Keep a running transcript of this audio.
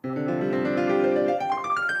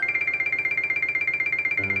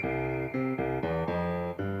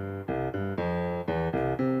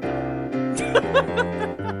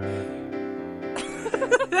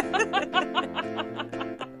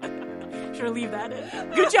Sure, leave that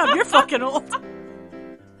in. Good job, you're fucking old.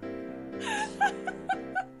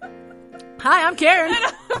 Hi, I'm Karen.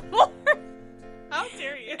 How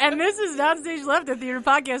dare you? And this is Downstage Left, a theater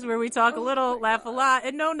podcast where we talk a little, laugh a lot,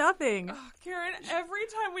 and know nothing. Oh, Karen, every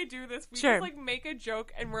time we do this, we Sure. just, like, make a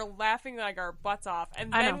joke, and we're laughing, like, our butts off.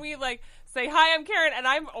 And I then know. we, like, say, hi, I'm Karen, and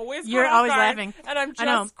I'm always You're going off always guard, laughing. And I'm I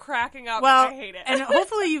know. just cracking up. Well, I hate it. and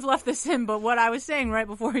hopefully you've left this in, but what I was saying right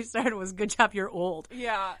before we started was, good job, you're old.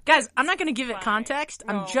 yeah. Guys, I'm not going to give it Fine. context.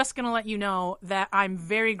 No. I'm just going to let you know that I'm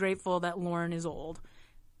very grateful that Lauren is old.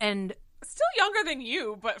 And, Still younger than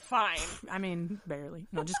you, but fine. I mean, barely.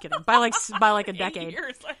 No, just kidding. By like a 8 decade.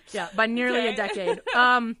 years. Like, Yeah, by nearly a Okay. decade.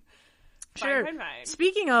 Sure. Fine.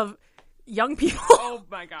 Speaking of young people, Oh,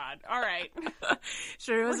 my God. All right.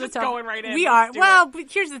 sure, it was We're a just tough. going right in. We Let's are. do Well, it.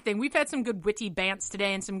 but here's the thing: we've had some good witty bants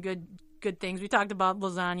today and some good things. We talked about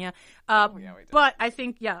lasagna. yeah, we did. But I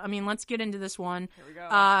think, I mean, let's get into this one. Here we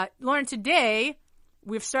go. Lauren, today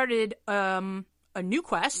we've started a new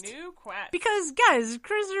quest. New quest. Because, guys,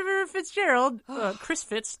 Christopher Fitzgerald, Chris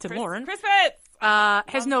Fitz to Lauren, Chris Fitz!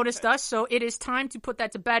 has noticed us, so it is time to put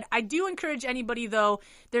that to bed. I do encourage anybody, though,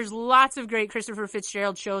 there's lots of great Christopher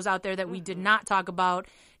Fitzgerald shows out there that we did not talk about.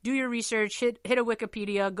 Do your research, hit a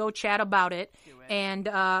Wikipedia, go chat about it, and,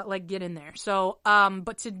 get in there. So,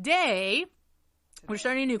 but today, we're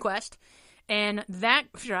starting a new quest. And that,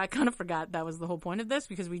 sure, I kind of forgot that was the whole point of this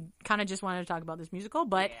because we kind of just wanted to talk about this musical.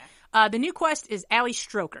 But the new quest is Ali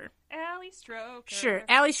Stroker. Ali Stroker. Sure.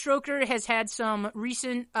 Ali Stroker has had some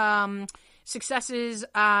recent successes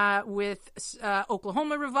with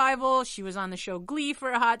Oklahoma Revival. She was on the show Glee for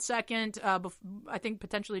a hot second, I think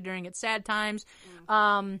potentially during its sad times.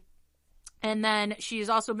 And then she has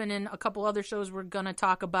also been in a couple other shows we're going to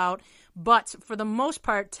talk about. But for the most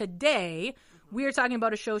part today, we are talking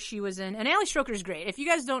about a show she was in. And Ali Stroker is great. If you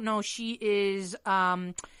guys don't know, she is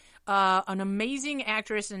an amazing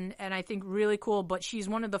actress and I think really cool. But she's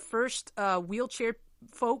one of the first wheelchair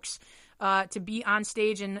folks to be on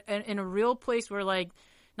stage in a real place where, like,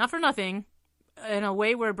 not for nothing, in a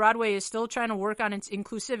way where Broadway is still trying to work on its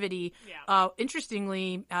inclusivity. Yeah.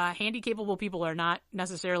 Interestingly, handy-capable people are not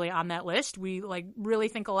necessarily on that list. We really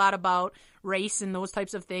think a lot about race and those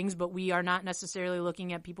types of things, but we are not necessarily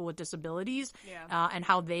looking at people with disabilities and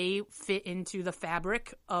how they fit into the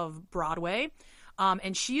fabric of Broadway.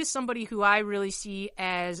 And she is somebody who I really see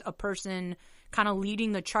as a person kind of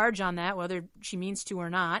leading the charge on that, whether she means to or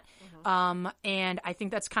not. And I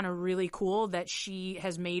think that's kind of really cool that she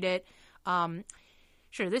has made it.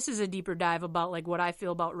 Sure, this is a deeper dive about what I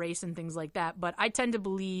feel about race and things like that, but I tend to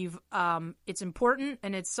believe it's important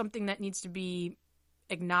and it's something that needs to be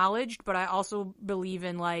acknowledged, but I also believe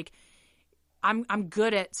in I'm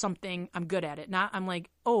good at something, I'm good at it. Not I'm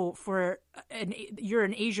you're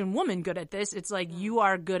an Asian woman good at this. It's you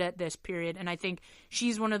are good at this, period. And I think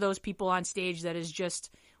she's one of those people on stage that is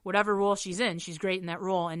just whatever role she's in, she's great in that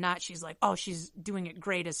role, and not she's she's doing it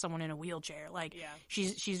great as someone in a wheelchair.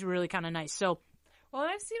 She's really kind of nice. So, well,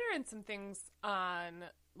 and I've seen her in some things on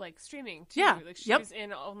streaming too. Yeah. She was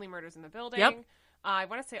in Only Murders in the Building. Yep. I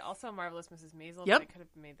want to say also Marvelous Mrs. Maisel. Yep. But I could have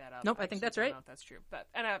made that up. Nope, I think that's right. I don't know if that's true, but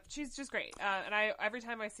she's just great. And every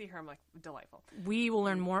time I see her, I'm delightful. We will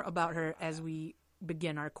learn more about her as we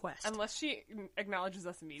begin our quest. Unless she acknowledges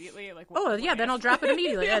us immediately, then I'll drop it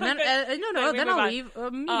immediately, and then then I'll leave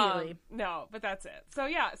immediately. No, but that's it. So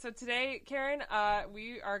so today, Karen,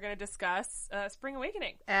 we are going to discuss Spring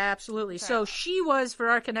Awakening. Absolutely. So she was, for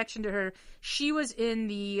our connection to her, she was in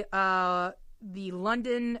the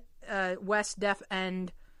London West Deaf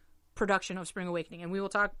End production of Spring Awakening, and we will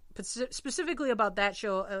talk specifically about that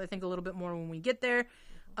show, I think, a little bit more when we get there.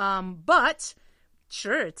 But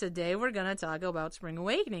sure, today we're gonna talk about Spring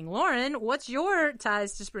Awakening. Lauren, what's your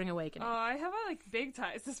ties to Spring Awakening? I have big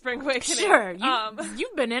ties to Spring Awakening. Sure,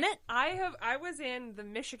 you've been in it. I was in the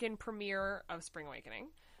Michigan premiere of Spring Awakening.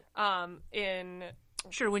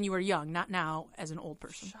 Sure, when you were young, not now as an old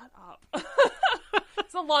person. Shut up.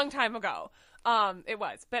 It's a long time ago. It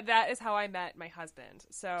was, but that is how I met my husband.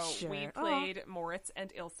 So we played Moritz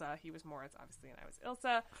and Ilsa. He was Moritz, obviously, and I was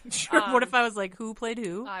Ilsa. Sure. What if I was who played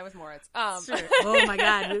who? I was Moritz. Sure. Oh my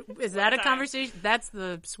God, is that a conversation? That's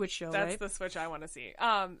the Switch show, right? That's the Switch I want to see.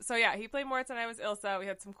 So yeah, he played Moritz and I was Ilsa. We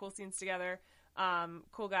had some cool scenes together.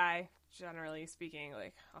 Cool guy, generally speaking.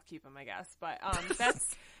 I'll keep him, I guess. But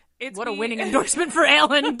that's What a winning endorsement for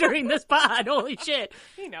Alan during this pod. Holy shit.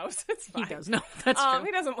 He knows. It's fine. He does know. That's true.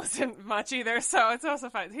 He doesn't listen much either, so it's also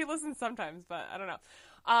fine. He listens sometimes, but I don't know.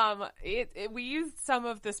 We used some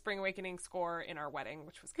of the Spring Awakening score in our wedding,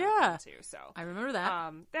 which was kind of fun too. So I remember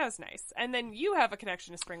that. That was nice. And then you have a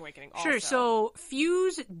connection to Spring Awakening also. Sure. So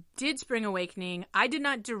Fuse did Spring Awakening. I did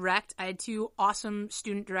not direct. I had two awesome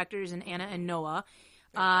student directors in Anna and Noah.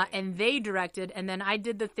 And they directed, and then I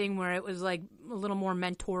did the thing where it was like a little more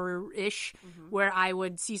mentor-ish, where I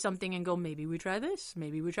would see something and go, maybe we try this,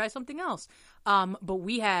 maybe we try something else. But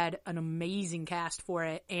we had an amazing cast for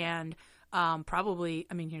it, and probably,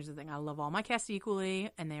 I mean, here's the thing, I love all my cast equally,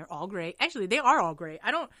 and they're all great. Actually, they are all great.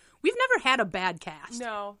 We've never had a bad cast.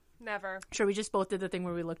 No, never. Sure, we just both did the thing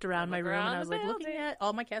where we looked around my room, and I was like looking at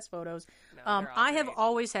all my cast photos. No, I have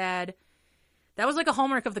always had... That was like a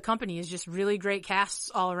hallmark of the company, is just really great casts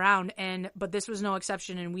all around, but this was no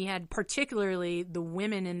exception, and we had particularly the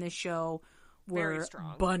women in this show were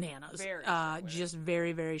bananas. Just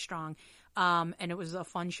very, very strong. And it was a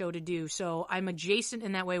fun show to do. So I'm adjacent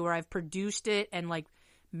in that way where I've produced it and like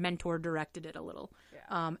mentor directed it a little.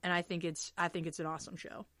 Yeah. And I think it's an awesome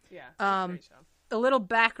show. Yeah. It's a great show. A little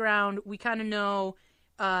background, we kind of know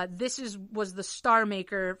this was the star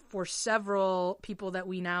maker for several people that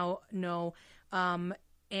we now know.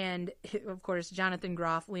 And of course, Jonathan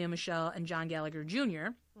Groff, Leah Michelle, and John Gallagher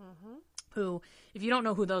Jr., who, if you don't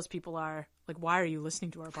know who those people are, like, why are you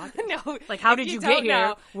listening to our podcast? No. Like, how did you get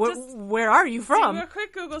here? Where are you from? Do a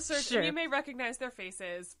quick Google search, and you may recognize their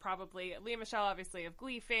faces, probably. Leah Michelle, obviously, of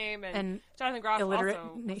Glee fame, and Jonathan Groff illiterate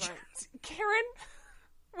also. nature. Karen,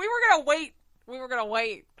 we were going to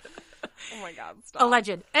wait. Oh my God! Stop.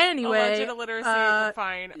 Alleged. Anyway, alleged illiteracy.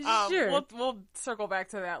 Fine. Sure. We'll circle back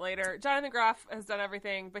to that later. Jonathan Groff has done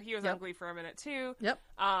everything, but he was on Glee for a minute too. Yep.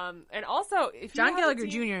 And also, if John Gallagher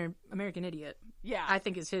Jr., American Idiot. Yeah, I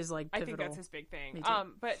think is his like pivotal. I think that's his big thing. Me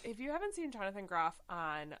too. But if you haven't seen Jonathan Groff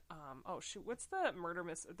on, what's the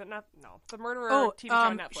murderer TV show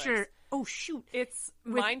on Netflix? Sure. Oh shoot, it's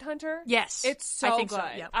Mindhunter. Yes, it's so good. So,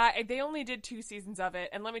 yep. They only did 2 seasons of it,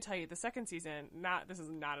 and let me tell you, the second season, this is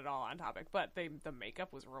not at all on topic, but the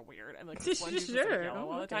makeup was real weird, and like this one dude was like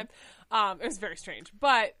yellow all the time. It was very strange,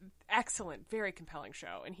 but excellent, very compelling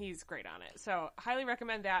show, and he's great on it. So highly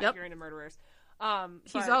recommend that if you're into murderers.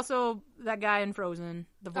 He's also that guy in Frozen,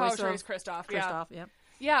 the voice of Kristoff. Kristoff, yeah.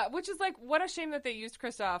 Yeah, which is like, what a shame that they used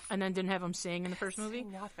Kristoff. And then didn't have him sing in the first movie.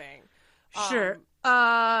 Nothing. Sure.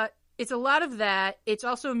 It's a lot of that. It's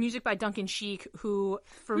also music by Duncan Sheik, who's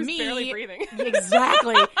me... barely breathing.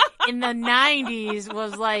 Exactly. In the 90s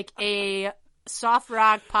was like a soft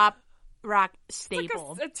rock, pop rock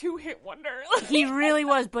staple. Like a 2-hit wonder. He really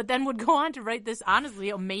was, but then would go on to write this honestly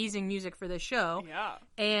amazing music for this show. Yeah.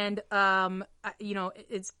 And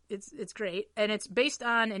it's great, and it's based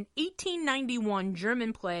on an 1891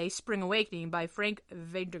 German play, Spring Awakening, by Frank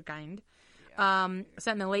Wedekind,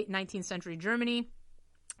 set in the late 19th century Germany.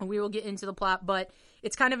 We will get into the plot, but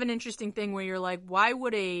it's kind of an interesting thing where you're like, why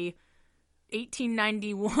would a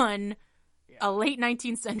 1891 a late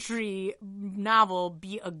 19th century novel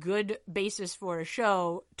be a good basis for a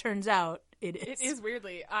show? Turns out it is. It is,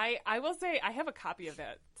 weirdly. I will say I have a copy of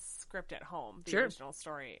that script at home, the original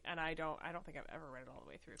story, and I don't think I've ever read it all the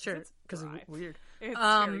way through. Sure, because it's weird. It's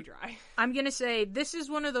very dry. I'm gonna say this is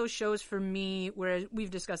one of those shows for me where we've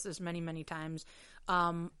discussed this many, many times.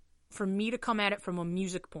 For me to come at it from a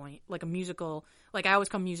music point, like a musical, like I always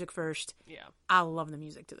come music first. Yeah. I love the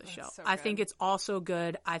music to this show. So I think it's also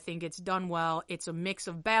good. I think it's done well. It's a mix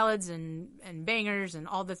of ballads and bangers and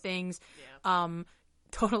all the things. Yeah.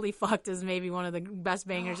 Totally Fucked is maybe one of the best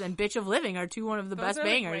bangers, and Bitch of Living are two of the best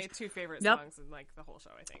bangers. Those are my 2 favorite songs in like the whole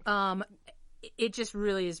show, I think. It just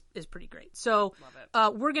really is pretty great. So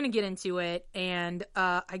we're going to get into it, and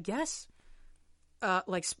I guess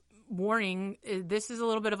warning, this is a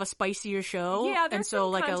little bit of a spicier show. Yeah, and so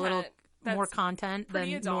like a little more content than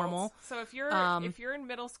adult. Normal. So if you're in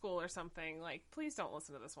middle school or something, like, please don't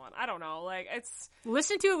listen to this one. I don't know, like,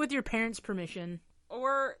 listen to it with your parents' permission.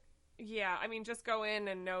 Or I mean, just go in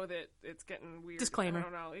and know that it's getting weird. Disclaimer. I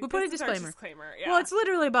don't know. We put a disclaimer. Yeah. Well, it's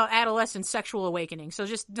literally about adolescent sexual awakening, so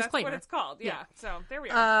just disclaimer. That's what it's called. Yeah. So there we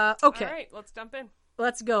are. Okay. All right, let's jump in.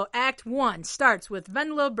 Let's go. Act 1 starts with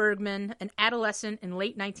Venla Bergman, an adolescent in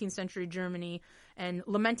late 19th century Germany, and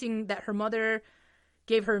lamenting that her mother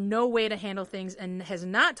gave her no way to handle things and has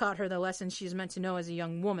not taught her the lessons she's meant to know as a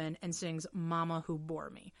young woman, and sings Mama Who Bore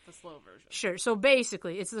Me. The slow version. Sure. So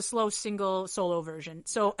basically, it's the slow single solo version.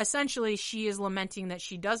 So essentially, she is lamenting that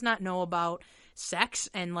she does not know about sex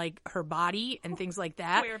and like her body and things like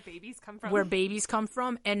that. Where babies come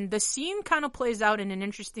from. And the scene kind of plays out in an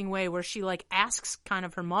interesting way where she like asks kind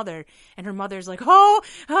of her mother, and her mother's like, oh,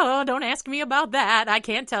 don't ask me about that. I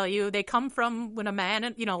can't tell you. They come from when a man,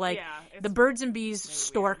 and the birds and bees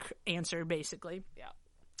stork answer, basically. Yeah.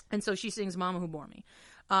 And so she sings Mama Who Bore Me.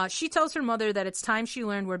 She tells her mother that it's time she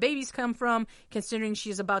learned where babies come from, considering she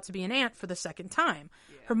is about to be an aunt for the second time.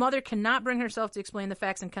 Yeah. Her mother cannot bring herself to explain the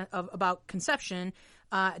facts about conception,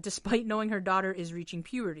 despite knowing her daughter is reaching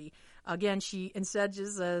puberty. Again, she instead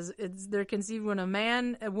just says they're conceived when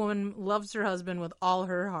a woman loves her husband with all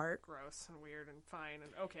her heart. Gross and weird and fine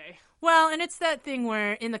and okay. Well, and it's that thing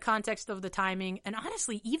where in the context of the timing, and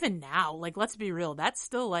honestly, even now, like, let's be real, that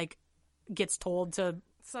still, like, gets told to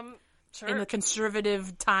some... Sure. In the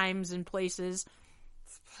conservative times and places.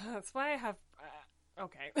 That's why I have...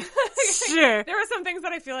 okay. Sure. There are some things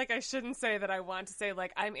that I feel like I shouldn't say that I want to say.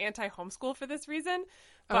 Like, I'm anti-homeschool for this reason.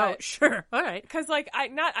 But, sure. All right. Because, like, I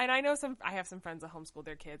have some friends that homeschool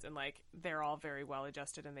their kids, and, like, they're all very well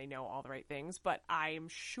adjusted and they know all the right things. But I'm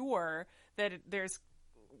sure that there's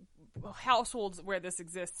households where this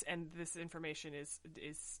exists and this information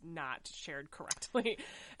is not shared correctly,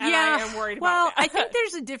 and I am worried about that. I think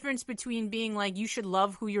there's a difference between being like, you should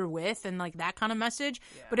love who you're with and like that kind of message,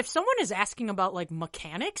 but if someone is asking about like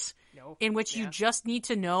mechanics in which you just need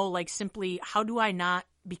to know like simply how do I not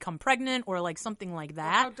become pregnant or like something like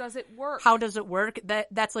that, how does it work,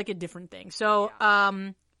 that's like a different thing. So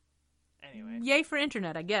anyway. Yay for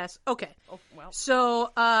internet, I guess. Okay. Oh, well.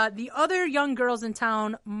 So, the other young girls in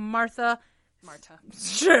town, Martha.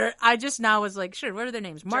 Sure. I just now was like, sure, what are their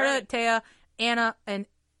names? Marta, Thea, Anna, and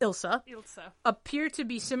Ilsa. Appear to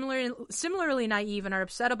be similarly naive and are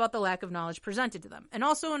upset about the lack of knowledge presented to them. And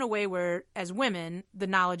also in a way where, as women, the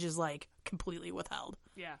knowledge is, like, completely withheld.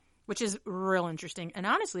 Yeah. Which is real interesting. And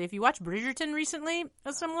honestly, if you watch Bridgerton recently,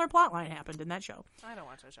 a similar plot line happened in that show. I don't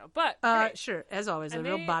watch that show. But sure, as always, a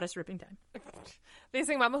real bodice-ripping time. They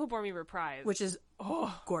sing Mama Who Bore Me reprise. Which is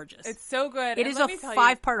gorgeous. It's so good. It is a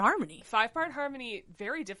 5-part harmony. 5-part harmony,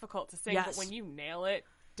 very difficult to sing, but when you nail it,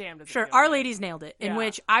 damn does it Sure, feel Our good. Ladies nailed it, in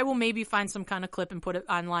which I will maybe find some kind of clip and put it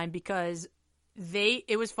online because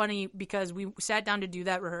it was funny because we sat down to do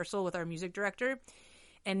that rehearsal with our music director.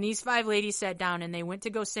 And these 5 ladies sat down and they went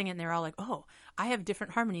to go sing it and they're all like, oh, I have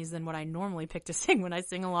different harmonies than what I normally pick to sing when I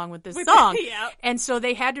sing along with this song. And so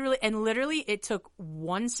they had to literally it took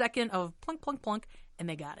 1 second of plunk, plunk, plunk, and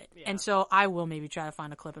they got it. Yeah. And so I will maybe try to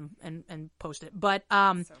find a clip and post it. But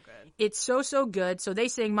so good. It's so good. So they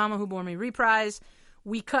sing Mama Who Bore Me reprise.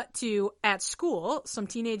 We cut to at school. Some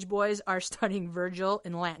teenage boys are studying Virgil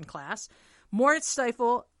in Latin class. Moritz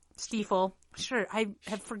Stiefel. Sure, I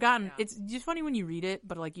have forgotten. Yeah. It's just funny when you read it,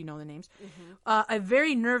 but like you know the names. Mm-hmm. A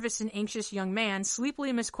very nervous and anxious young man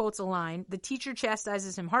sleepily misquotes a line. The teacher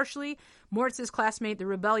chastises him harshly. Moritz's classmate, the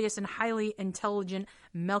rebellious and highly intelligent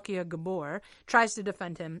Melchior Gabor, tries to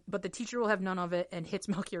defend him, but the teacher will have none of it and hits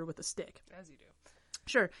Melchior with a stick. As you do.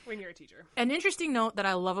 Sure. When you're a teacher. An interesting note that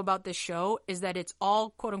I love about this show is that it's all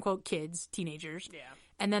quote-unquote kids, teenagers. Yeah.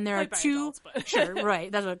 And then there are 2... Adults, but... Sure,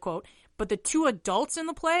 right. That's a quote. But the 2 adults in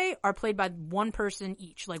the play are played by one person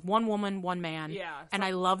each, like one woman, one man. Yeah. And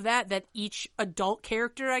I love that each adult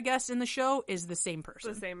character, I guess, in the show is the same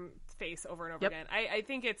person. The same face over and over again. I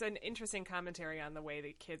think it's an interesting commentary on the way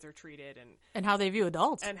that kids are treated and how they view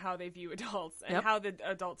adults. And how they view adults and how the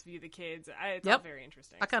adults view the kids. It's all very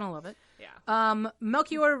interesting. I kind of love it. Yeah.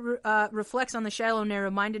 Melchior reflects on the shallow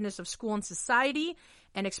narrow-mindedness of school and society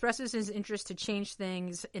and expresses his interest to change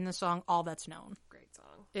things in the song All That's Known. Great song.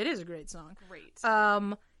 It is a great song. Great.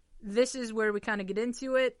 This is where we kind of get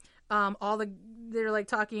into it. They're like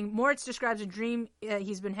talking. Moritz describes a dream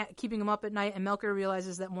he's been keeping him up at night, and Melchior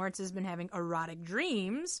realizes that Moritz has been having erotic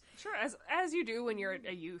dreams. Sure, as you do when you're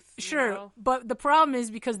a youth. Sure, you know? But the problem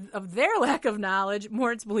is because of their lack of knowledge,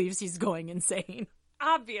 Moritz believes he's going insane.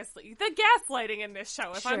 Obviously, the gaslighting in this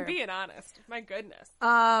show. If I'm being honest, my goodness.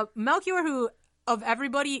 Melchior, who of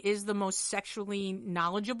everybody is the most sexually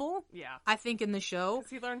knowledgeable. Yeah, I think in the show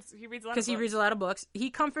he reads a lot of books. He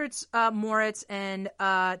comforts Moritz and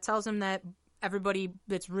tells him that everybody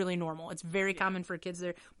that's really normal. It's very common for kids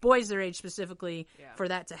boys their age specifically for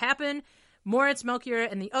that to happen. Moritz, Melchior,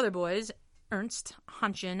 and the other boys, Ernst,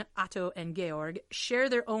 Hanschen, Otto, and Georg, share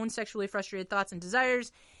their own sexually frustrated thoughts and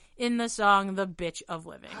desires in the song "The Bitch of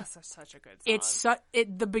Living." That's such a good song.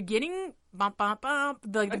 The beginning,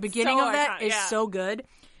 the beginning of that is so good.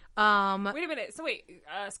 Wait a minute. So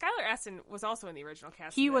Skylar Astin was also in the original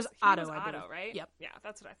cast. He was Otto, right? Yep. Yeah,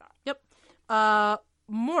 that's what I thought. Yep.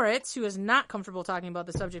 Moritz, who is not comfortable talking about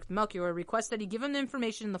the subject with Melchior, requests that he give him the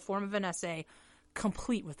information in the form of an essay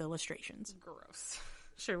complete with illustrations. Gross.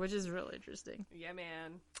 Sure, which is really interesting. Yeah,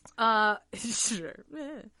 man. Sure.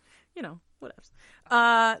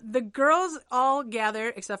 Whatevs. The girls all gather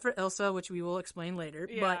except for Ilsa, which we will explain later.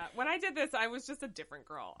 Yeah, but when I did this, I was just a different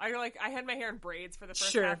girl. I had my hair in braids for the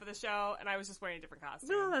first Sure. half of the show, and I was just wearing a different costume.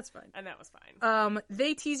 No, that's fine. And that was fine.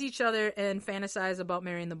 They tease each other and fantasize about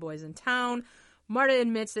marrying the boys in town. Marta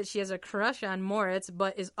admits that she has a crush on Moritz,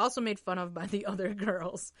 but is also made fun of by the other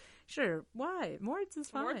girls. Sure, why? Moritz is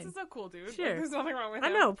fine. Moritz is a cool dude. Sure. Like, there's nothing wrong with him. I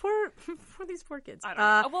know, poor these poor kids. I don't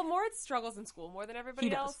know. Well, Moritz struggles in school more than everybody He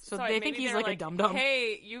does. else. So they think he's like a dum-dum.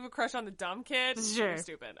 Hey, you have a crush on the dumb kid? Sure. You're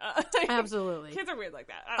stupid. Absolutely. Kids are weird like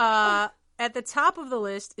that. I don't know. At the top of the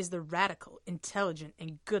list is the radical, intelligent,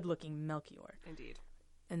 and good-looking Melchior. Indeed.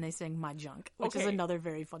 And they sing My Junk, which is another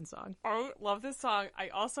very fun song. I love this song. I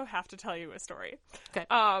also have to tell you a story. Okay.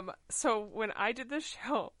 So when I did this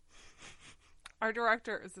show, our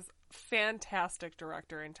director is this fantastic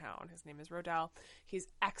director in town. His name is Rodel. He's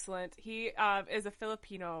excellent. He is a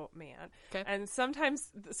Filipino man. Okay. And sometimes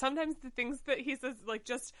the things that he says, like,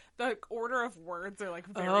 just the order of words are, like,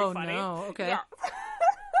 very funny. Oh, no. Okay. Yeah.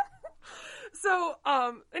 So,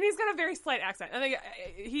 and he's got a very slight accent. And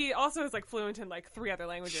he also is, like, fluent in, like, 3 other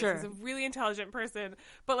languages. Sure. He's a really intelligent person.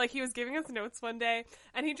 But, like, he was giving us notes one day,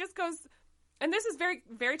 and he just goes, and this is very,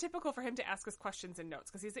 very typical for him to ask us questions in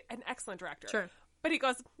notes, because he's an excellent director. Sure. But he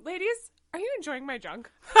goes, ladies, are you enjoying my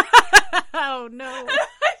junk? Oh, no.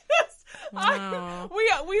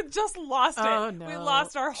 We just lost it. Oh, no. We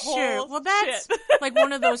lost our whole Sure. Well, that's shit. like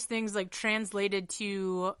one of those things, like, translated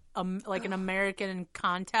to, like, an American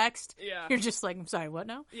context. Yeah. You're just like, I'm sorry, what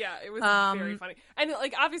now? Yeah, it was very funny. And,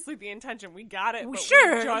 like, obviously the intention, we got it, but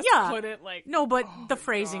sure, we just yeah. couldn't, like... No, but the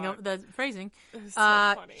phrasing. It's so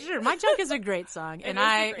funny. Sure, My Junk is a great song, and is a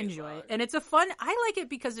I great enjoy song. it. And it's a fun... I like it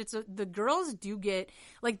because the girls do get...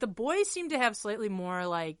 Like, the boys seem to have slightly more,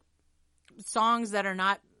 like, songs that are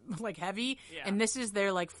not, like, heavy. Yeah. And this is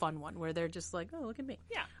their, like, fun one, where they're just like, oh, look at me.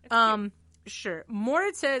 Yeah, it's cute. Sure.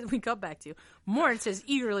 Moritz has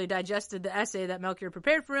eagerly digested the essay that Melchior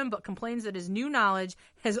prepared for him, but complains that his new knowledge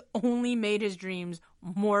has only made his dreams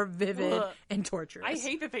more vivid and torturous. I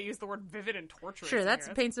hate that they use the word vivid and torturous. Sure,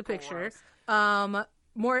 that paints a picture.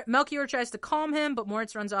 Melchior tries to calm him, but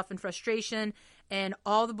Moritz runs off in frustration, and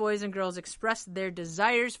all the boys and girls express their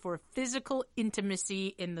desires for physical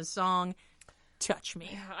intimacy in the song Touch Me.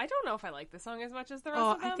 Yeah, I don't know if I like this song as much as the rest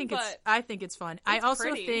of them, I think it's fun. I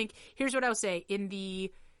also think, here's what I would say, in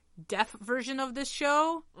the deaf version of this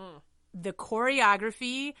show, the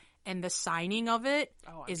choreography and the signing of it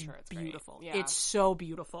is sure it's beautiful. Yeah. It's so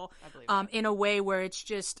beautiful. I believe that. In a way where it's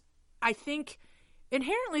just, I think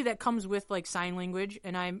inherently that comes with, like, sign language,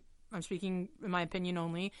 and I'm speaking in my opinion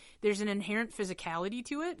only. There's an inherent physicality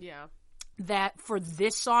to it. Yeah. That for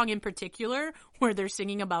this song in particular, where they're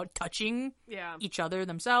singing about touching each other,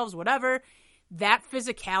 themselves, whatever, that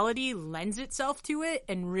physicality lends itself to it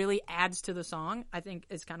and really adds to the song. I think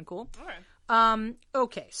is kind of cool.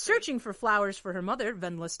 Okay. Searching for flowers for her mother,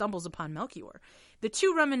 Wendla stumbles upon Melchior. The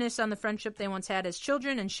two reminisce on the friendship they once had as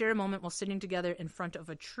children and share a moment while sitting together in front of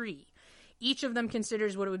a tree. Each of them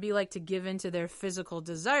considers what it would be like to give in to their physical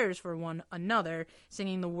desires for one another,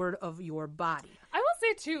 singing the word of your body. I will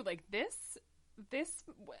say too, like this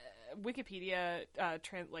Wikipedia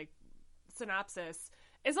synopsis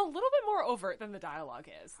is a little bit more overt than the dialogue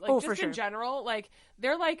is. Like, just for sure. In general, like,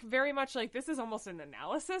 they're, like, very much, like, this is almost an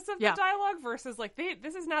analysis of the Yeah. dialogue versus, like,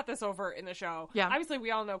 this is not this overt in the show. Yeah. Obviously,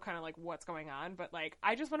 we all know kind of, like, what's going on, but, like,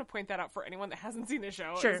 I just want to point that out for anyone that hasn't seen the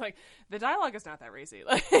show. Sure. It's, like, the dialogue is not that racy.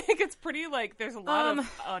 Like, it's pretty, like, there's a lot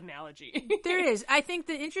of analogy. There is. I think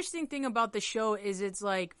the interesting thing about the show is it's,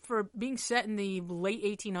 like, for being set in the late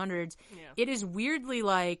 1800s, it is weirdly,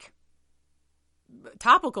 like,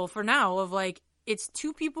 topical for now of, like, it's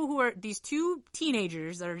two people who are these two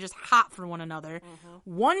teenagers that are just hot for one another.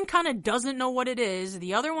 One kind of doesn't know what it is.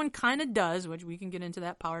 The other one kind of does, which we can get into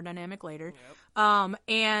that power dynamic later. Yep.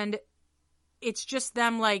 And it's just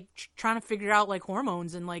them, like, trying to figure out, like,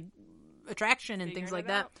 hormones and, like, attraction and things like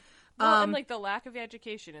that. Well, and, like, the lack of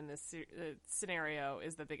education in this scenario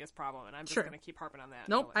is the biggest problem, and I'm just going to keep harping on that.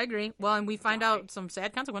 Nope, I agree. Well, and we find out some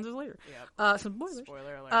sad consequences later. Yep. Some spoilers.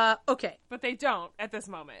 Spoiler alert. Okay. But they don't at this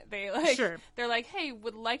moment. They, like, they're like, hey,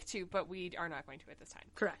 would like to, but we are not going to at this time.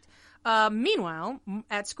 Correct. Meanwhile,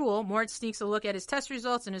 at school, Moritz sneaks a look at his test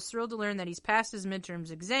results and is thrilled to learn that he's passed his midterms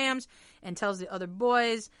exams and tells the other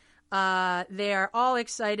boys. They are all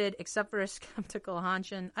excited except for a skeptical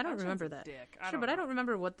Hanshin. I don't remember that. But I don't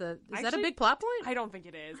remember what is that a big plot point? I don't think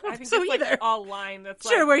it is. I think so it's either. Like a line that's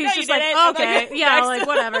where he's just like, okay, yeah, like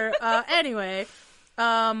whatever. Anyway,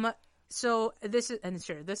 So this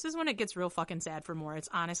is when it gets real fucking sad for Moritz,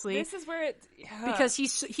 honestly. This is where because he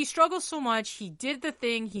struggles so much. He did the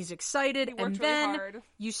thing. He's excited, and then really hard.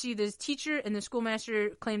 You see this teacher and the schoolmaster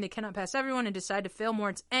claim they cannot pass everyone and decide to fail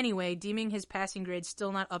Moritz anyway, deeming his passing grade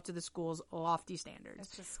still not up to the school's lofty standards.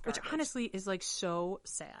 It's just garbage. Which honestly is like so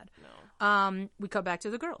sad. No. We cut back to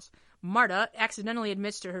the girls. Marta accidentally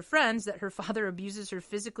admits to her friends that her father abuses her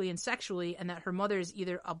physically and sexually, and that her mother is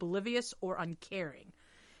either oblivious or uncaring.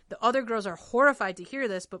 The other girls are horrified to hear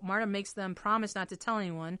this, but Marta makes them promise not to tell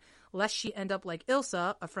anyone, lest she end up like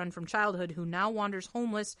Ilsa, a friend from childhood who now wanders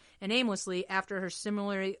homeless and aimlessly after her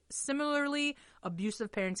similarly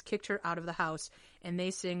abusive parents kicked her out of the house. And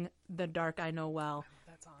they sing "The Dark I Know Well." I love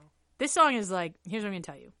that song. This song is like, here's what I'm going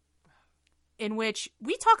to tell you. In which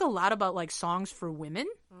we talk a lot about like songs for women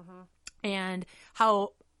and how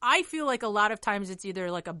I feel like a lot of times it's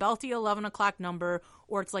either like a belty 11 o'clock number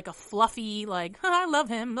or it's like a fluffy, like, I love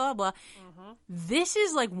him, blah, blah. This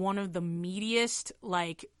is like one of the meatiest,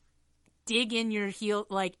 like, dig in your heel.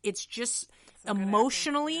 Like, it's just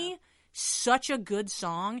emotionally such a good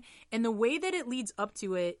song. And the way that it leads up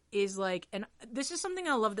to it is like, and this is something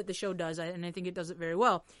I love that the show does, and I think it does it very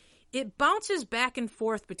well. It bounces back and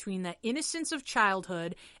forth between that innocence of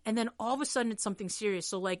childhood and then all of a sudden it's something serious.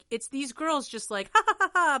 So, like, it's these girls just like, ha, ha,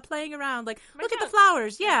 ha, ha, playing around, like, look at the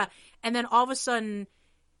flowers, yeah. And then all of a sudden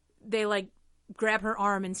they, like, grab her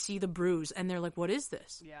arm and see the bruise and they're like, what is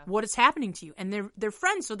this? Yeah. What is happening to you? And they're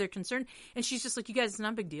friends, so they're concerned. And she's just like, you guys, it's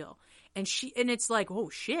not a big deal. And it's like, oh,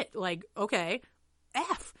 shit, like, okay,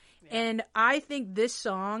 F. Yeah. And I think this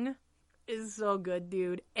song is so good,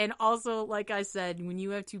 dude. And also, like I said, when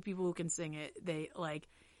you have two people who can sing it, they like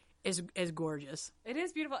is gorgeous. It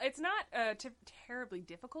is beautiful. It's not terribly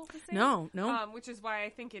difficult to sing. No. Which is why I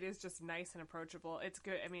think it is just nice and approachable. It's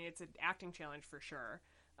good. I mean, it's an acting challenge for sure.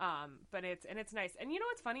 But it's nice. And you know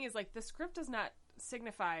what's funny is like the script does not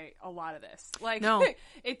signify a lot of this. Like, no.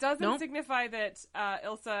 It doesn't signify that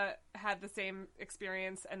Ilsa had the same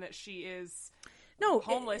experience and that she is. No,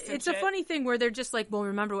 homeless. It's a funny thing where they're just like, well,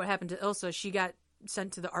 remember what happened to Ilsa? She got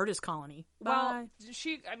sent to the artist colony. Well,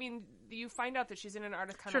 you find out that she's in an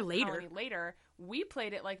artist colony later. We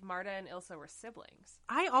played it like Marta and Ilsa were siblings.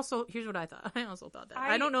 Here's what I thought. I also thought that.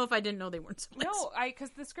 I don't know if I didn't know they weren't siblings. No,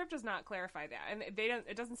 because the script does not clarify that, and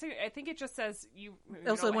it doesn't say. I think it just says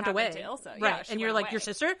Ilsa went away to Ilsa, right? Yeah, and you're like away. Your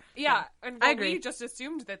sister, yeah. And I agree. We just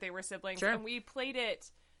assumed that they were siblings, sure. And we played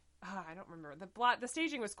it. I don't remember. The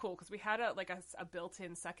staging was cool because we had a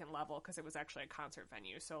built-in second level because it was actually a concert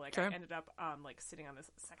venue. So like sure. I ended up like sitting on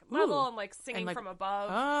this second level and like singing from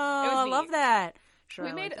above. Oh, I love that. Sure,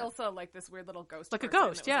 we made Ilsa like this weird little ghost, like a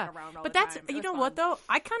ghost, yeah. But that's you know what though,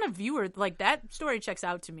 I kind of view her like that story checks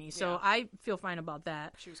out to me, so I feel fine about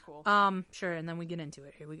that. She was cool. Sure, and then we get into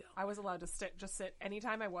it. Here we go. I was allowed to just sit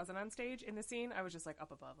anytime I wasn't on stage in the scene. I was just like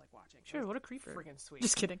up above, like watching. Sure, what a creeper! Freaking sweet.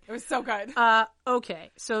 Just kidding. It was so good.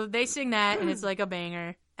 Okay, so they sing that, and it's like a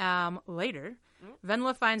banger. Later,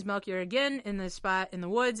 Wendla finds Melchior again in the spot in the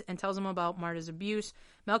woods and tells him about Marta's abuse.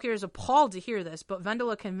 Melchior is appalled to hear this, but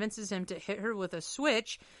Wendla convinces him to hit her with a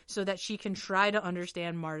switch so that she can try to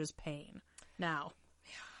understand Marta's pain. Now,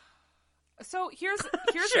 so here's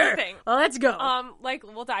sure. the thing. Well, let's go. Like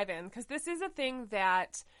we'll dive in because this is a thing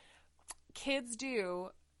that kids do.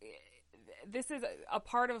 This is a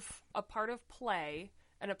part of play.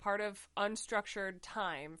 And a part of unstructured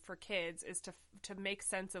time for kids is to make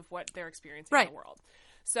sense of what they're experiencing in the world.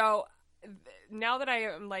 So now that I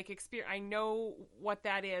am like I know what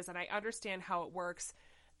that is and I understand how it works.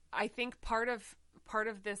 I think part of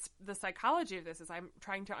the psychology of this is I'm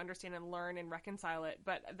trying to understand and learn and reconcile it.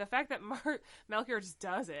 But the fact that Melchior just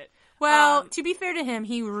does it. Well, to be fair to him,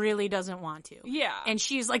 he really doesn't want to. Yeah. And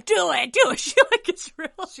she's like, do it. She like gets real.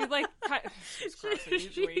 She like, she's gross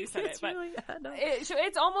the way you said it. But really,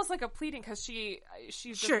 it's almost like a pleading because she's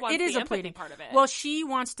sure, just wants it is the a pleading part of it. Well, she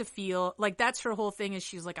wants to feel like that's her whole thing is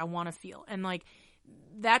she's like, I want to feel. And like,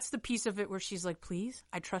 that's the piece of it where she's like, please,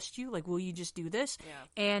 I trust you. Like, will you just do this?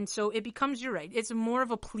 Yeah. And so it becomes, you're right. It's more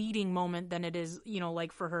of a pleading moment than it is,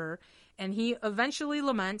 like for her. And he eventually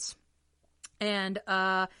laments. And,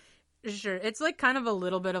 sure, it's like kind of a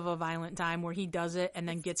little bit of a violent time where he does it and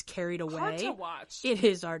then gets carried away. Hard to watch. It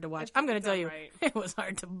is hard to watch. I'm going to tell you, It was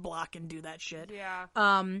hard to block and do that shit. Yeah.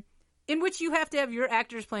 In which you have to have your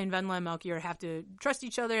actors playing Wendla and Melchior have to trust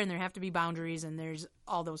each other and there have to be boundaries and there's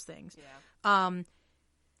all those things. Yeah.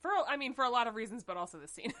 For a lot of reasons, but also the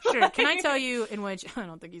scene. Sure. Can I tell you in which, I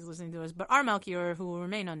don't think he's listening to us, but our Melchior, who will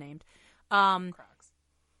remain unnamed. Crocs.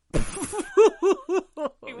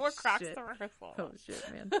 He wore Crocs shit. to rehearsal. Oh, shit,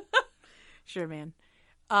 man. Sure, man.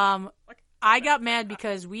 I got mad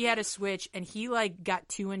because we had a switch and he like got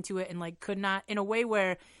too into it and like could not, in a way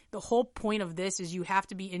where the whole point of this is you have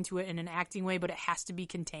to be into it in an acting way, but it has to be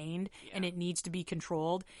contained and it needs to be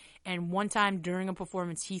controlled. And one time during a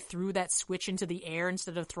performance, he threw that switch into the air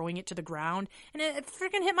instead of throwing it to the ground, and it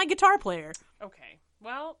freaking hit my guitar player. Okay,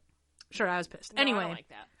 well, sure, I was pissed. No, anyway, I don't like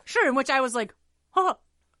that. Sure, in which I was like, huh.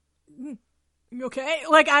 Okay,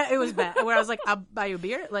 like it was bad. Where I was like, I'll buy you a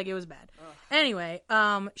beer. Like it was bad. Ugh. Anyway,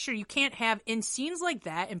 sure, you can't have in scenes like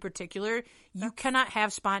that in particular. You cannot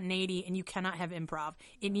have spontaneity and you cannot have improv.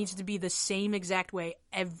 It needs to be the same exact way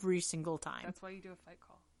every single time. That's why you do a fight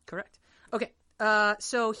call. Correct. Okay.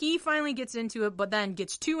 So he finally gets into it, but then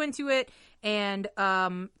gets too into it and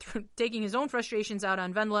taking his own frustrations out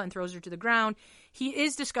on Wendla and throws her to the ground. He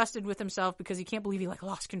is disgusted with himself because he can't believe he like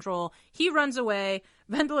lost control. He runs away.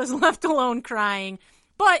 Wendla is left alone crying,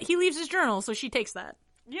 but he leaves his journal, so she takes that.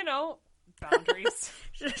 You know, boundaries.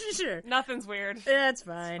 Sure. Nothing's weird. It's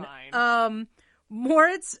fine. It's fine.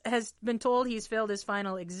 Moritz has been told he's failed his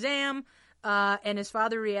final exam. And his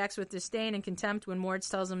father reacts with disdain and contempt when Moritz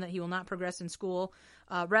tells him that he will not progress in school.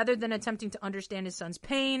 Rather than attempting to understand his son's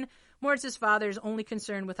pain, Moritz's father is only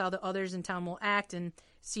concerned with how the others in town will act and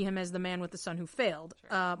see him as the man with the son who failed.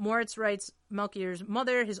 Sure. Moritz writes Melchior's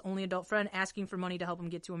mother, his only adult friend, asking for money to help him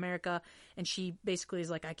get to America, and she basically is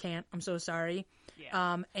like, I can't, I'm so sorry.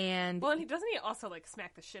 Yeah. And doesn't he also like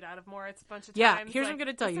smack the shit out of Moritz a bunch of times? Yeah, here's like, what I'm going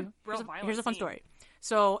to tell you. Here's a fun scene. story.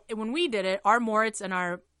 So when we did it, our Moritz and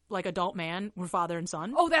our like adult man were father and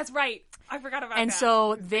son. Oh, that's right. I forgot about that. And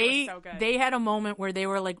so they had a moment where they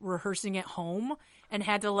were like rehearsing at home and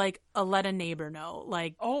had to like let a neighbor know,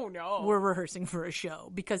 like, oh no, we're rehearsing for a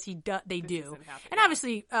show because they do. And yeah.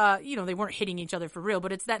 Obviously, they weren't hitting each other for real,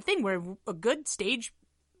 but it's that thing where a good stage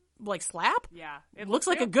like slap, it looks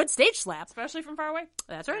like a good stage slap, especially from far away.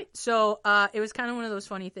 That's right. So it was kind of one of those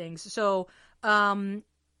funny things. So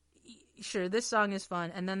sure, this song is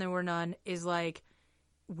fun, and Then There Were None is like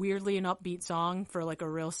weirdly an upbeat song for like a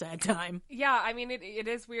real sad time. Yeah, I mean it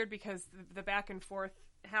is weird because the back and forth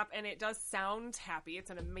and it does sound happy. It's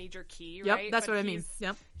in a major key, right? Yep, that's what I mean.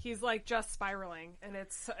 Yep. He's like just spiraling, and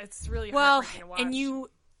it's really heartbreaking to watch. And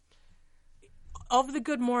of the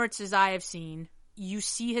good Moritzes I have seen, you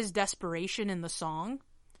see his desperation in the song,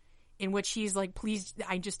 in which he's like, "Please,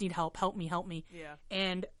 I just need help. Help me, help me." Yeah.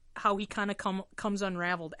 And how he kind of comes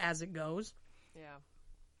unraveled as it goes. Yeah.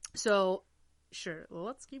 So. Sure,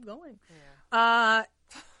 let's keep going. Yeah.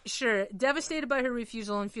 Sure. Devastated by her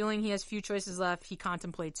refusal and feeling he has few choices left, he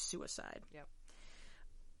contemplates suicide. Yep.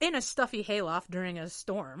 In a stuffy hayloft during a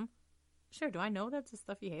storm. Sure, do I know that's a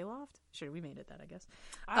stuffy hayloft? Sure, we made it that, I guess.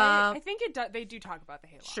 I think they do talk about the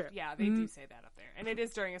hayloft. Sure. Yeah, they do say that up there. And it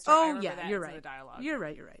is during a storm. Oh, yeah, you're right. The dialogue. You're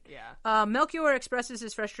right. Yeah. Melchior expresses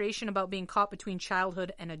his frustration about being caught between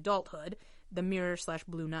childhood and adulthood, the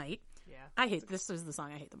Mirror/Blue Knight. Yeah. I hate this is the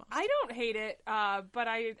song I hate the most. I don't hate it, but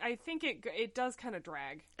I think it does kind of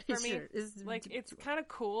drag for me. Sure. It's kind of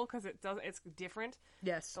cool because it's different.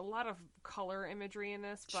 Yes. There's a lot of color imagery in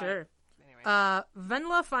this. But sure. Anyway.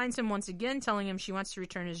 Wendla finds him once again, telling him she wants to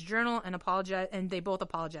return his journal and apologize, and they both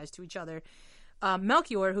apologize to each other.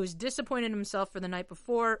 Melchior, who's disappointed in himself for the night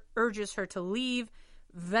before, urges her to leave.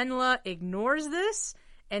 Wendla ignores this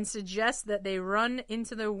and suggests that they run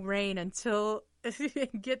into the rain until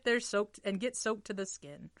get soaked to the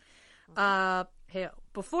skin.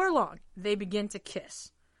 Before long, they begin to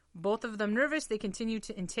kiss. Both of them nervous, they continue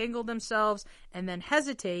to entangle themselves and then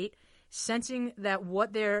hesitate, sensing that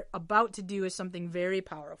what they're about to do is something very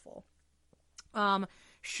powerful.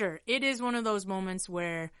 Sure, it is one of those moments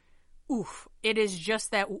where, it is just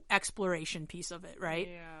that exploration piece of it, right?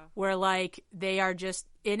 Yeah. Where, like, they are just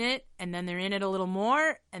in it, and then they're in it a little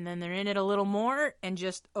more, and then they're in it a little more, and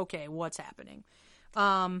just, okay, what's happening?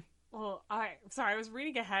 Well, I was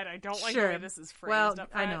reading ahead. I don't like the way this is phrased. Well,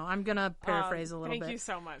 I know. I'm going to paraphrase a little bit. Thank you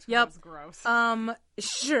so much. Yep. It's gross.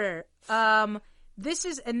 Sure. This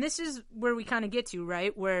is where we kind of get to,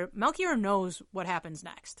 right? Where Melchior knows what happens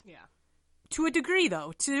next. Yeah. To a degree,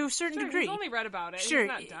 though. To a certain degree. He's only read about it. Sure.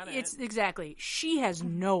 He's not done it. It's exactly. She has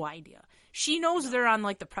no idea. She knows they're on,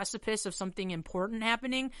 like, the precipice of something important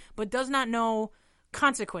happening, but does not know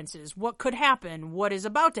consequences, what could happen, what is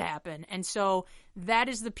about to happen. And so that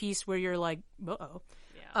is the piece where you're like, uh-oh.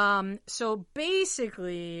 Yeah. So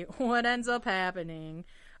basically what ends up happening,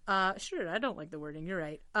 sure, I don't like the wording, you're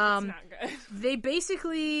right. It's not good. They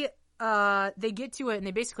basically, they get to it and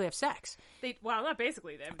they basically have sex. Not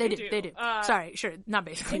basically, they do. Sorry, sure, not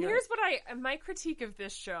basically. And here's what my critique of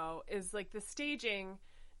this show is, like, the staging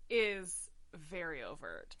is very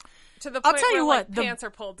overt. To the point I'll tell you where, what, like, pants are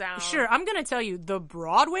pulled down. Sure, I'm going to tell you, the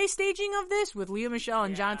Broadway staging of this with Lea Michele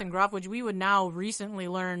and Jonathan Groff, which we would now recently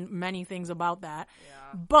learn many things about that,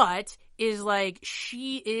 but is like,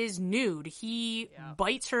 she is nude. He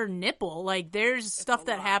bites her nipple. Like, there's stuff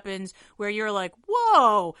that happens where you're like,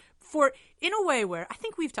 whoa, in a way where, I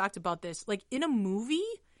think we've talked about this, like, in a movie,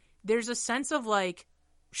 there's a sense of like,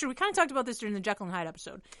 sure, we kind of talked about this during the Jekyll and Hyde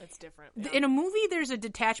episode. It's different. Yeah. In a movie, there's a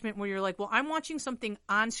detachment where you're like, well, I'm watching something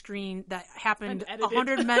on screen that happened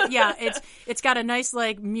 100 minutes. Yeah, it's got a nice,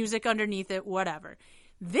 like, music underneath it, whatever.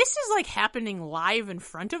 This is, like, happening live in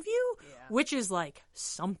front of you, which is, like,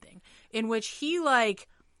 something. In which he, like...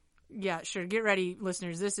 Yeah, sure, get ready,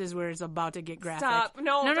 listeners. This is where it's about to get graphic. Stop.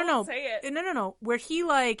 No, don't say it. No. Where he,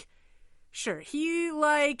 like... Sure, he,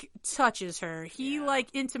 like, touches her. He, like,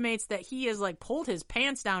 intimates that he has, like, pulled his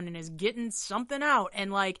pants down and is getting something out.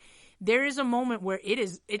 And, like, there is a moment where it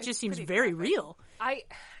just seems very real.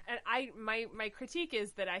 My critique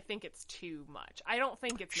is that I think it's too much. I don't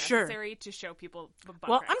think it's necessary to show people butt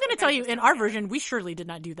Well, I'm going to tell you, in our version, we surely did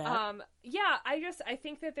not do that. I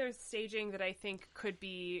think that there's staging that I think could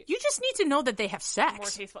be... You just need to know that they have sex. More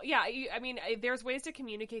tasteful. Yeah, I mean, there's ways to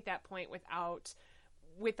communicate that point without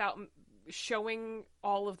showing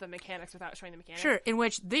all of the mechanics, without showing the mechanics. Sure, in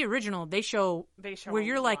which the original, they show where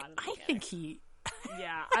you're like, I think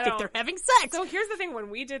I think they're having sex. So here's the thing,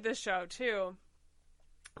 when we did this show too,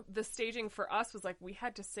 the staging for us was like, we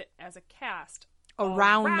had to sit as a cast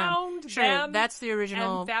around them. Sure, that's the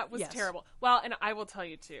original. And that was terrible. Well, and I will tell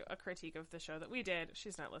you too, a critique of the show that we did,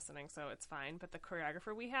 she's not listening, so it's fine, but the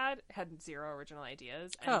choreographer we had zero original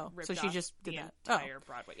ideas. And ripped so she off just did the that. Entire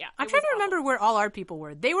Broadway. Yeah, I'm trying to remember where all our people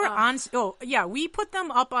were. They were on... we put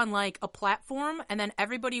them up on, like, a platform, and then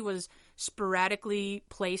everybody was sporadically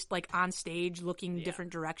placed, like, on stage looking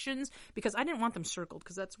different directions, because I didn't want them circled,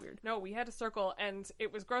 because that's weird. No, we had a circle, and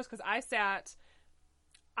it was gross, because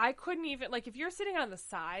I couldn't even, like, if you're sitting on the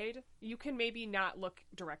side, you can maybe not look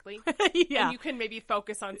directly. Yeah. And you can maybe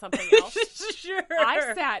focus on something else. Sure.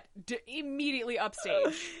 I sat immediately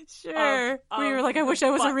upstage. Sure. Where you were like, I wish I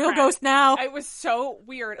was a real ghost now. It was so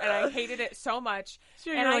weird, and I hated it so much.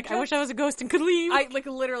 Sure, and I wish I was a ghost and could leave. I, like,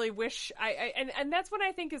 literally wish and that's what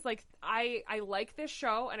I think is, like, I like this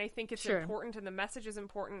show, and I think it's important, and the message is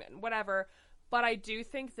important, and whatever. But I do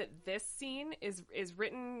think that this scene is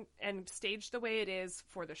written and staged the way it is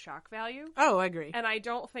for the shock value. Oh, I agree. And I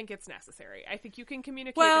don't think it's necessary. I think you can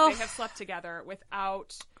communicate that they have slept together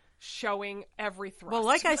without showing every thrust. Well,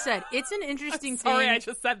 like I said, it's an interesting thing. Sorry, I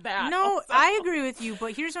just said that. No, also. I agree with you,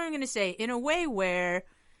 but here's what I'm going to say. In a way where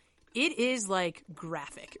it is, like,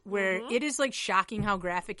 graphic, where it is, like, shocking how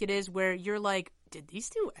graphic it is, where you're like, did these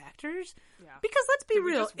two actors? Yeah. Because let's be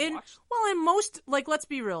real. In most, like, let's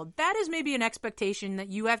be real. That is maybe an expectation that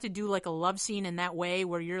you have to do, like, a love scene in that way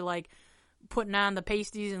where you're, like, putting on the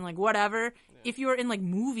pasties and, like, whatever. If you're in, like,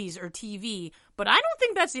 movies or TV. But I don't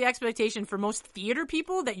think that's the expectation for most theater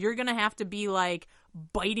people, that you're going to have to be, like,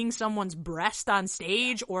 biting someone's breast on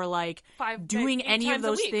stage or, like, doing any of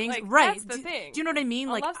those things. Like, right. That's the thing. Do you know what I mean?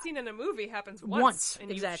 A like, love scene in a movie happens once.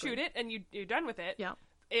 And exactly. You shoot it and you're done with it. Yeah.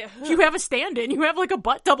 You have a stand-in. You have, like, a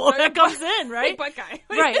butt double that comes in, right? Butt guy.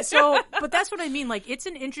 Right. So, but that's what I mean. Like, it's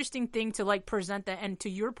an interesting thing to, like, present that. And to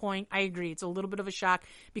your point, I agree. It's a little bit of a shock,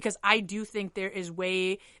 because I do think there is a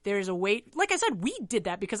way, like I said, we did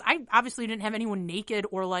that because I obviously didn't have anyone naked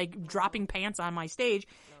or, like, dropping pants on my stage.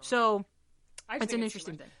 No. So, it's an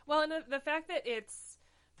interesting thing. Well, and the fact that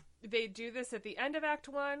they do this at the end of Act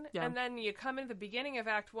 1, and then you come in the beginning of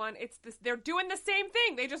Act 1, they're doing the same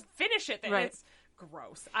thing. They just finish it. Right. It's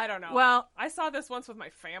gross. I don't know. Well, I saw this once with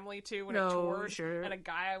my family too when I toured, and a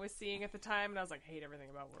guy I was seeing at the time, and I was like, I hate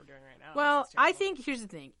everything about what we're doing right now. Well, I think here's the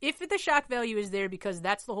thing: if the shock value is there, because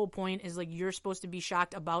that's the whole point, is like you're supposed to be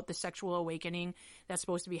shocked about the sexual awakening that's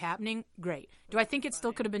supposed to be happening. Great. Do I think it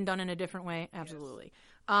still could have been done in a different way? Absolutely.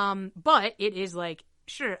 Yes. But it is like,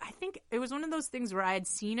 sure. I think it was one of those things where I had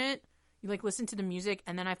seen it. You, like, listen to the music,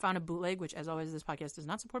 and then I found a bootleg, which, as always, this podcast does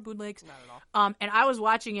not support bootlegs. Not at all. And I was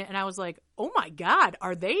watching it, and I was like, oh, my God,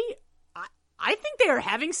 are they... I think they are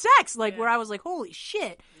having sex, like, where I was like, holy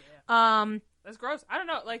shit. Yeah. That's gross. I don't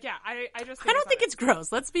know. Like, yeah, I just... I don't think it's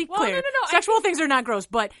gross. Let's be clear. No. Sexual things are not gross,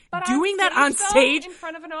 but doing that on stage... in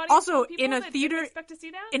front of an audience, also, in a theater... expect to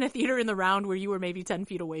see that? In a theater in the round where you were maybe 10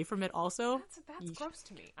 feet away from it also. That's gross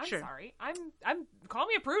to me. I'm sorry. I'm call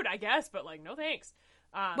me a prude, I guess, but, like, no thanks.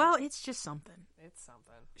 Well, it's just something. It's something.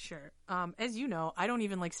 Sure. As you know, I don't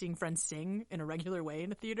even like seeing Friends sing in a regular way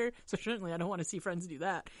in a theater, so certainly I don't want to see Friends do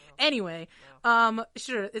that. No. Anyway, no.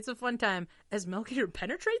 Sure, it's a fun time. As Melchior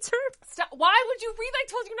penetrates her? Stop. Why would you read? I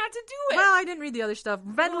told you not to do it. Well, I didn't read the other stuff.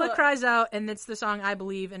 Wendla cries out, and it's the song I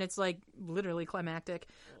Believe, and it's like literally climactic.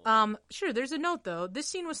 Sure, there's a note though. This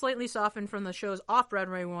scene was slightly softened from the show's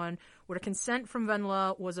off-Broadway one, where consent from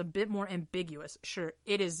Wendla was a bit more ambiguous. Sure,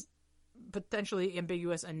 it is potentially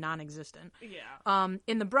ambiguous and non-existent. Yeah.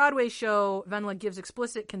 In the Broadway show, Wendla gives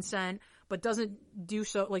explicit consent, but doesn't do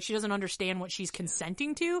so, like, she doesn't understand what she's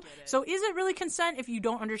consenting to. So is it really consent if you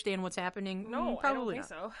don't understand what's happening? No, probably I don't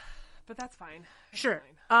think so. But that's fine. Sure.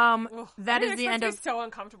 Fine. That is the end of... so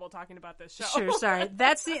uncomfortable talking about this show. Sure, sorry.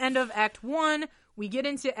 That's the end of Act 1. We get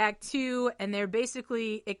into Act 2, and they're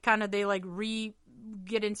basically, they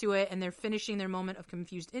get into it, and they're finishing their moment of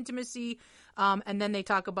confused intimacy, and then they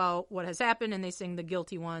talk about what has happened, and they sing The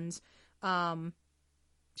Guilty Ones.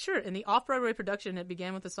 Sure, in the off-Broadway production, it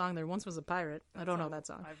began with the song There Once Was a Pirate. I don't know that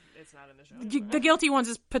song. It's not in the show. The Guilty Ones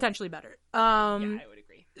is potentially better. Yeah, I would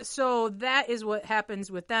agree. So that is what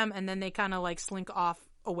happens with them, and then they kind of slink off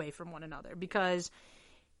away from one another, because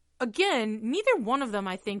again, neither one of them,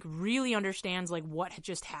 I think, really understands what had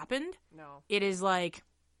just happened. No. It is like,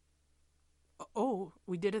 oh,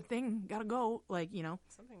 we did a thing, gotta go,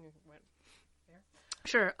 Something went there.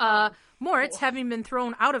 Sure. Moritz, having been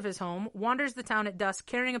thrown out of his home, wanders the town at dusk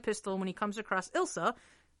carrying a pistol when he comes across Ilsa,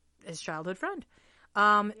 his childhood friend.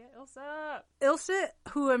 Ilsa. Ilsa,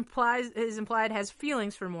 who is implied has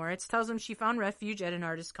feelings for Moritz, tells him she found refuge at an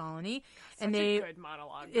artist colony. Such a good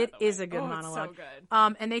monologue. It is a good monologue. It's so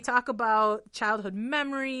good. And they talk about childhood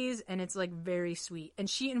memories, and it's very sweet. And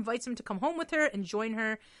she invites him to come home with her and join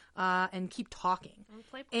her, and keep talking.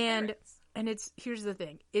 And here's the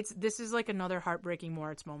thing. This is another heartbreaking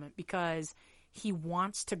Moritz moment, because he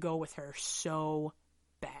wants to go with her so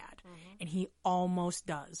bad, and he almost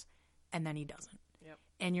does, and then he doesn't.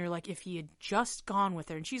 And you're like, if he had just gone with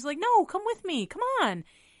her, and she's like, no, come with me, come on.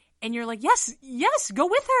 And you're like, yes, go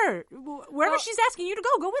with her. Wherever she's asking you to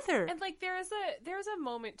go with her. And there's a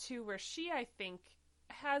moment too where she, I think,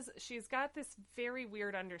 she's got this very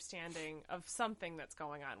weird understanding of something that's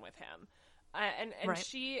going on with him. And right.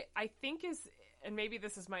 She, I think, is, and maybe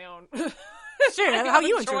this is my own sure, how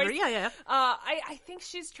you interpret it. Yeah. I think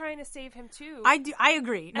she's trying to save him too. I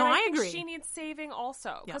agree. No, I agree. She needs saving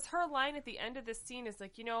also, because her line at the end of this scene is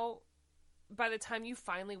by the time you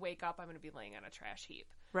finally wake up, I'm going to be laying on a trash heap.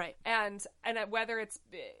 Right. And whether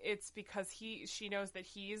it's because she knows that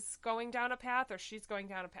he's going down a path, or she's going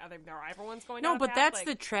down a path, everyone's going down a path. No, but that's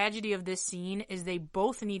the tragedy of this scene, is they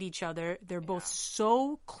both need each other. They're both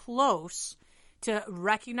so close to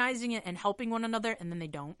recognizing it and helping one another, and then they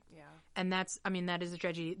don't. Yeah. And that is the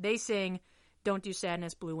tragedy. They sing Don't Do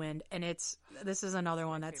Sadness, Blue Wind, and this is another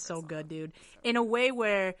one that's so good, dude. In a way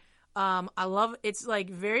where I love, it's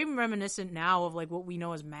very reminiscent now of what we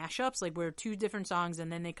know as mashups, where two different songs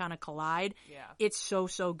and then they kind of collide. Yeah. It's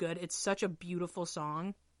so good. It's such a beautiful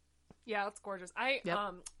song. Yeah, it's gorgeous.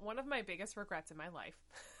 One of my biggest regrets in my life.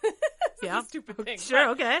 Yeah. A stupid thing. Sure,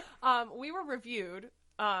 okay. We were reviewed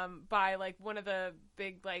by one of the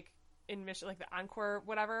big in Michigan, the Encore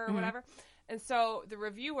whatever or whatever. And so the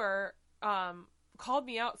reviewer called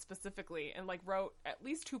me out specifically and wrote at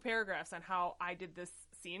least 2 paragraphs on how I did this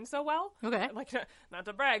scene so well. Okay. Not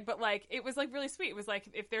to brag, but it was really sweet. It was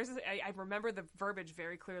if there's I remember the verbiage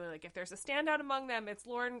very clearly. If there's a standout among them, it's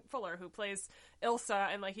Lauren Fuller, who plays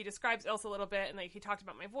Ilsa, and he describes Ilsa a little bit, and he talked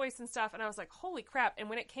about my voice and stuff, and I was like, holy crap. And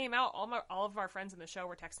when it came out, all of our friends in the show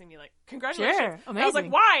were texting me congratulations. Sure. Amazing. And I was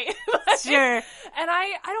like, why? Sure. And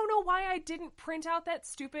I don't know why I didn't print out that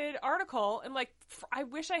stupid article, and I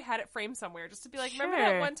wish I had it framed somewhere just to be sure. remember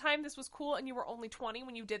that one time this was cool and you were only 20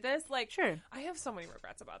 when you did this? Sure. I have so many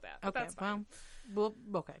regrets about that. Okay, that's fine. Well,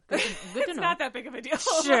 okay. Good to know. It's not that big of a deal.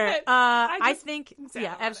 Sure. I think,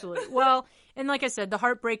 yeah, absolutely. Well, and like I said, the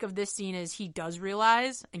heartbreak of this scene is he does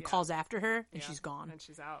realize and calls after her, and she's gone. And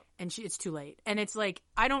she's out. And it's too late. And it's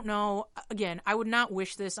I don't know, again, I would not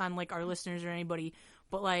wish this on our listeners or anybody,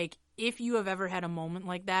 but if you have ever had a moment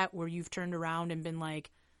like that where you've turned around and been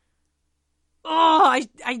oh,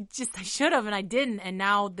 I should have and I didn't, and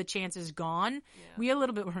now the chance is gone. Yeah. We a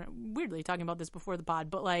little bit weirdly talking about this before the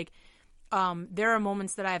pod, but there are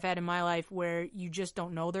moments that I've had in my life where you just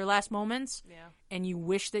don't know their last moments. Yeah. And you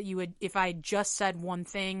wish that you would, if I had just said one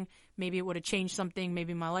thing, maybe it would have changed something,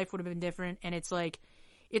 maybe my life would have been different. And it's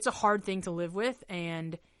it's a hard thing to live with,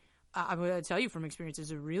 and I'm going to tell you from experience,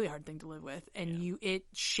 it's a really hard thing to live with, and it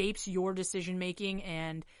shapes your decision making.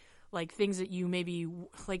 And like things that you maybe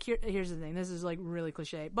like. Here's the thing. This is like really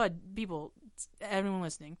cliche, but everyone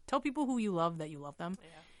listening, tell people who you love that you love them.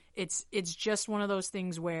 Yeah. It's just one of those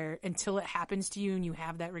things where until it happens to you and you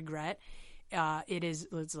have that regret,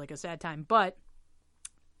 it's like a sad time. But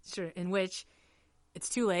sure, in which it's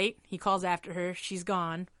too late. He calls after her. She's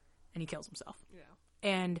gone, and he kills himself. Yeah,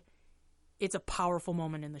 and it's a powerful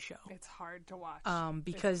moment in the show. It's hard to watch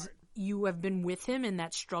because you have been with him in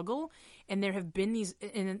that struggle, and there have been these.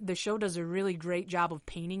 And the show does a really great job of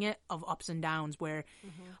painting it of ups and downs. Where,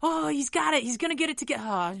 oh, he's got it. He's gonna get it together.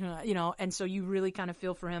 And so you really kind of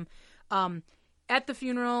feel for him. At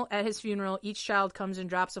his funeral, each child comes and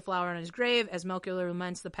drops a flower on his grave as Melchior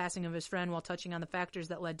laments the passing of his friend while touching on the factors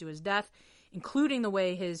that led to his death, including the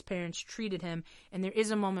way his parents treated him. And there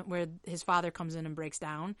is a moment where his father comes in and breaks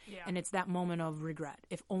down, and it's that moment of regret.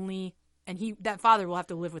 If only, and that father will have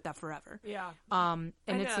to live with that forever. Yeah. And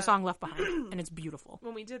it's the song Left Behind, and it's beautiful.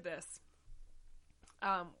 When we did this,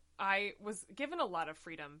 I was given a lot of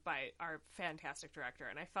freedom by our fantastic director,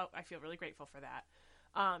 and I feel really grateful for that.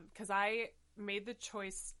 Because I made the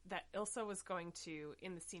choice that Ilsa was going to,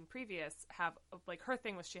 in the scene previous, have, like, her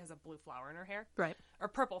thing was she has a blue flower in her hair. Right. Or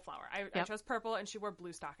purple flower. I chose purple, and she wore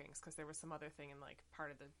blue stockings, because there was some other thing in, like,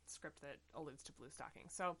 part of the script that alludes to blue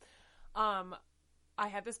stockings. So, I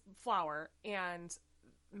had this flower, and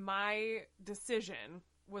my decision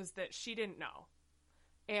was that she didn't know.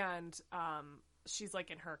 And, she's,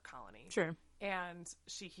 like, in her colony. Sure. And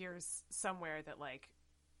she hears somewhere that, like,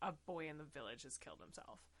 a boy in the village has killed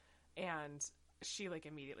himself, and she like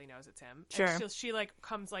immediately knows it's him. Sure. And she like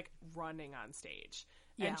comes like running on stage,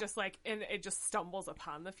 and just like, and it just stumbles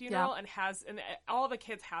upon the funeral, and all the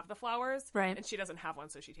kids have the flowers, right? And she doesn't have one,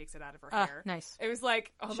 so she takes it out of her hair. Nice. It was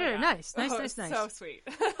like, oh sure, my God. nice, so sweet.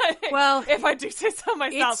 Well, if I do say so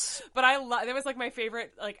myself, but that was like my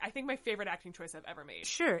favorite. Like I think my favorite acting choice I've ever made.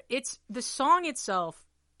 Sure, it's the song itself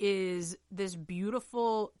is this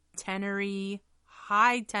beautiful tenory.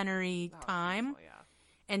 High tenory time,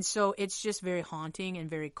 and so it's just very haunting and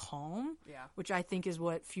very calm, which I think is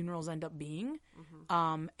what funerals end up being.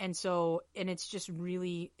 And it's just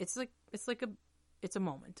really it's a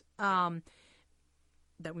moment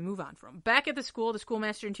that we move on from. Back at the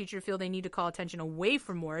schoolmaster and teacher feel they need to call attention away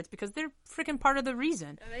from Moritz because they're freaking part of the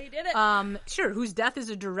reason. And they did it. Sure, whose death is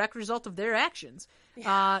a direct result of their actions.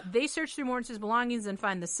 Yeah. They search through Moritz's belongings and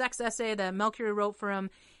find the sex essay that Melchior wrote for him.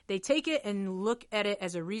 They take it and look at it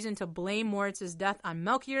as a reason to blame Moritz's death on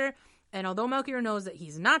Melchior. And although Melchior knows that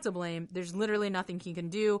he's not to blame, there's literally nothing he can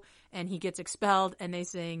do, and he gets expelled, and they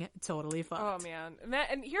sing Totally Fucked. Oh, man.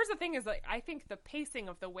 And here's the thing is, like, I think the pacing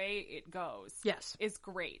of the way it goes is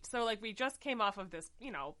great. So, like, we just came off of this,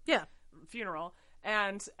 funeral,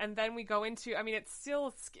 and then we go into, I mean, it's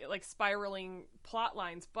still, like, spiraling plot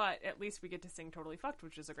lines, but at least we get to sing Totally Fucked,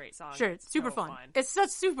 which is a great song. Sure, it's super fun. It's such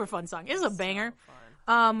a super fun song. It's a banger. So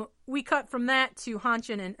fun. We cut from that to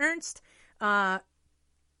Hanchen and Ernst,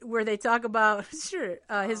 where they talk about,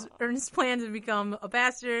 his Ernst's plan to become a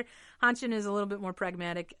pastor. Hanchen is a little bit more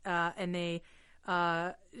pragmatic, and they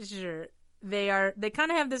kind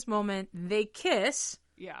of have this moment. They kiss,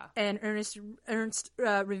 and Ernst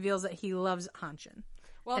reveals that he loves Hanchen.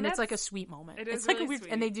 Well, and it's like a sweet moment. It's really like a weird,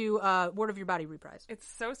 sweet. And they do Word of Your Body reprise. It's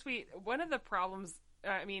so sweet. One of the problems,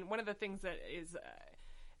 one of the things that is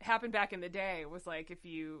happened back in the day was like if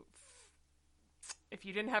you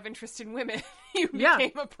didn't have interest in women, you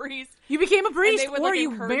became a priest. You became a priest, or you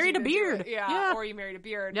married a beard. Or you married a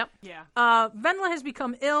beard. Yep. Yeah. Venla has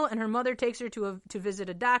become ill, and her mother takes her to visit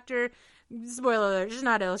a doctor. Spoiler alert: she's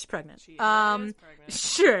not ill; she's pregnant. She is pregnant.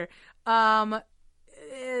 Sure.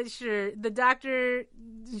 Sure. The doctor.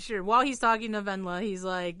 Sure. While he's talking to Venla, he's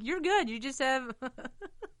like, "You're good. You just have."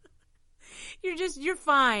 You're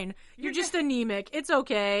fine. You're just anemic. It's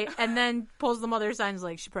okay. And then pulls the mother aside and is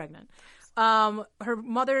like, she's pregnant. Her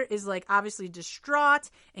mother is like obviously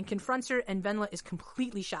distraught and confronts her, and Venla is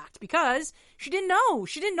completely shocked because she didn't know.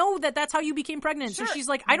 She didn't know that that's how you became pregnant. Sure. So she's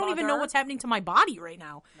like, I don't even know what's happening to my body right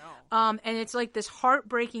now. No. And it's like this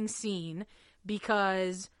heartbreaking scene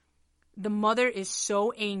because the mother is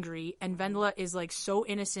so angry and Venla is like so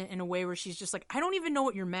innocent in a way where she's just like, I don't even know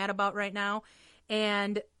what you're mad about right now.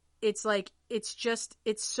 And it's like, it's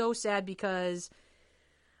so sad because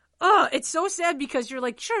you're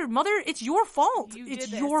like, sure, mother, it's your fault.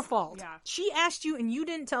 It's your fault. Yeah. She asked you and you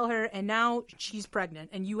didn't tell her, and now she's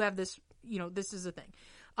pregnant and you have this, this is a thing.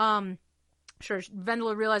 Sure,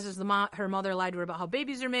 Venla realizes her mother lied to her about how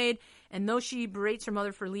babies are made, and though she berates her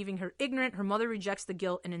mother for leaving her ignorant, her mother rejects the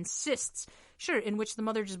guilt and insists, in which the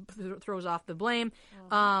mother just throws off the blame.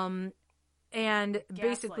 And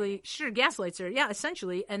basically, gaslights her. Yeah,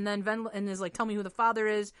 essentially. And then Venla is like, tell me who the father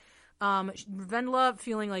is. Wendla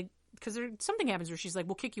feeling like, because something happens where she's like,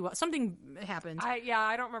 we'll kick you out. Something happens.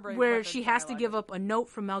 I don't remember. Where she has to give up a note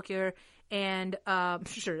from Melchior, and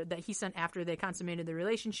that he sent after they consummated the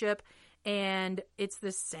relationship. And it's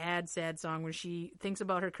this sad, sad song where she thinks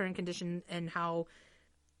about her current condition and how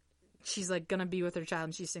she's like gonna be with her child,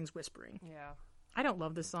 and she sings whispering. Yeah. I don't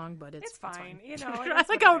love this song, but it's fine. You know, I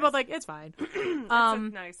like how we're both like, it's fine. It's a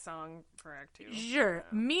nice song for Act 2. Sure. Yeah.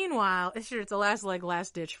 Meanwhile, it's the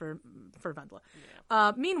last ditch for Wendla.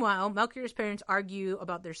 Yeah. Meanwhile, Melchior's parents argue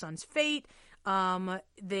about their son's fate.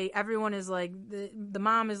 Everyone is like, the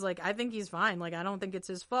mom is like, I think he's fine. Like, I don't think it's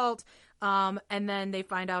his fault. And then they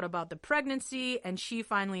find out about the pregnancy, and she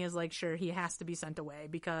finally is like, sure, he has to be sent away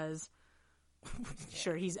because,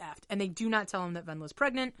 sure, he's effed. And they do not tell him that Wendla's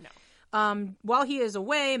pregnant. No. While he is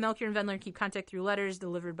away, Melchior and Wendla keep contact through letters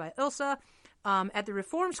delivered by Ilsa. At the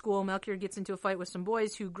reform school, Melchior gets into a fight with some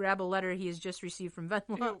boys who grab a letter he has just received from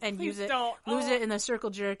Wendla and lose it in the circle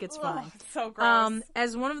jerk. It's fine. So gross.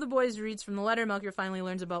 As one of the boys reads from the letter, Melchior finally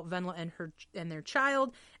learns about Wendla and their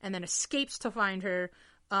child, and then escapes to find her.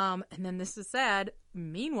 And then this is sad.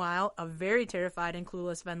 Meanwhile, a very terrified and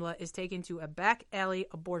clueless Wendla is taken to a back alley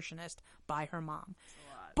abortionist by her mom.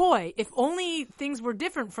 Boy, if only things were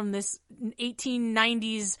different from this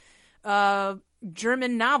 1890s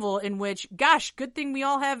German novel in which, gosh, good thing we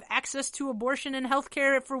all have access to abortion and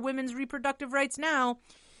healthcare for women's reproductive rights now.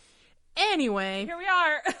 Anyway. Here we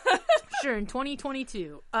are. Sure, in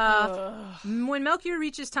 2022. When Melchior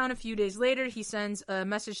reaches town a few days later, he sends a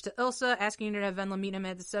message to Ilsa asking her to have Wendla meet him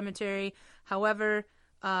at the cemetery. However,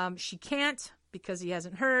 she can't because he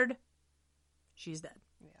hasn't heard. She's dead.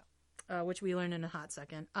 Which we learn in a hot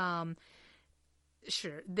second.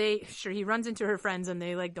 He runs into her friends and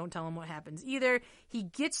they don't tell him what happens either. He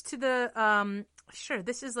gets to the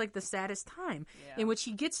this is like the saddest time in which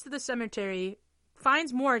he gets to the cemetery,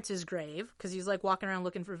 finds Moritz's grave because he's like walking around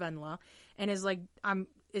looking for Wendla, and is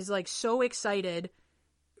so excited,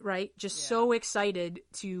 right? Just so excited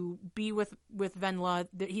to be with Wendla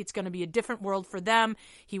that it's going to be a different world for them.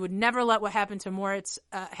 He would never let what happened to Moritz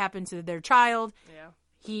happen to their child. Yeah.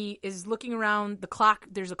 He is looking around the clock.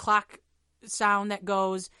 There's a clock sound that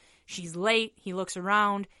goes. She's late. He looks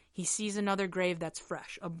around. He sees another grave that's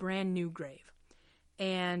fresh, a brand new grave.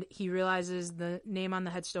 And he realizes the name on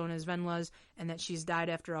the headstone is Wendla's and that she's died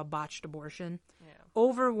after a botched abortion. Yeah.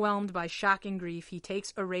 Overwhelmed by shock and grief, he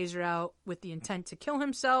takes a razor out with the intent to kill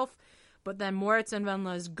himself. But then Moritz and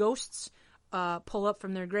Wendla's ghosts pull up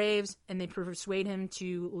from their graves and they persuade him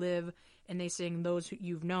to live. And they sing Those Who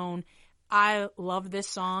You've Known. I love this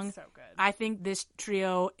song. So good. I think this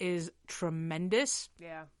trio is tremendous.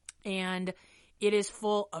 Yeah. And it is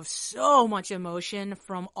full of so much emotion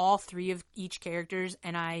from all three of each characters.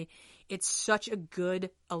 And it's such a good,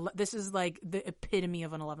 this is like the epitome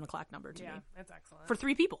of an 11 o'clock number to me. Yeah, it's excellent. For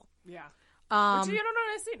three people. Yeah. Which you don't know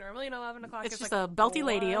what I see. Normally an 11 o'clock it's is just like a belty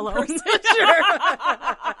lady alone. Sure.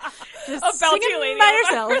 Just a belty lady by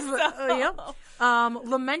herself.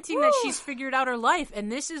 Lamenting that she's figured out her life. And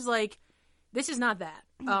this is not that.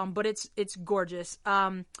 But it's gorgeous.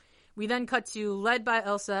 We then cut to, led by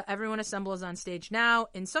Ilsa, everyone assembles on stage now,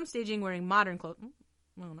 in some staging wearing modern clothes.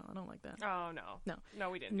 Oh, no, I don't like that. Oh, no. No,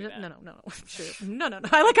 we didn't do that. No. Sure. No.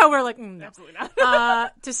 I like how we're like, no. Absolutely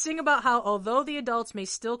not. To sing about how, although the adults may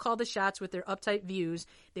still call the shots with their uptight views,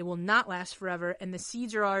 they will not last forever, and the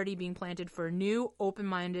seeds are already being planted for a new,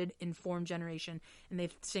 open-minded, informed generation. And they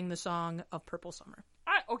sing the song of Purple Summer.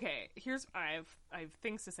 Okay, I have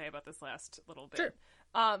things to say about this last little bit.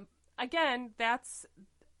 Sure. Again, that's...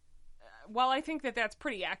 While I think that that's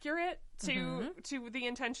pretty accurate to the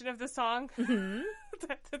intention of the song,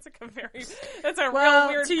 that's a real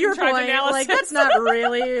weird to your point. Analysis. Like that's not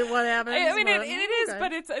really what happens. I mean, it is,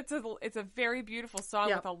 but it's a very beautiful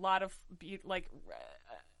song with a lot of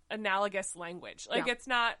analogous language. Like it's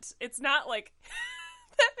not like.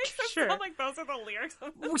 That makes it sound like those are the lyrics.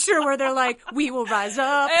 Sure, where they're like, "We will rise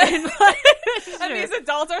up," and these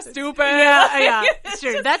adults are stupid. Yeah.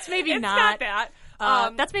 Sure, that's maybe it's not that.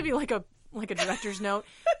 That's maybe like a director's note.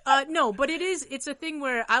 No, but it's a thing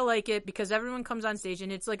where I like it because everyone comes on stage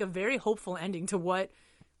and it's like a very hopeful ending to what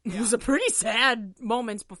was a pretty sad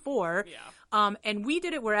moments before. Yeah. And we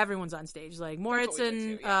did it where everyone's on stage. Like Moritz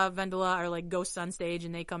and Wendla are like ghosts on stage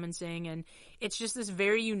and they come and sing, and it's just this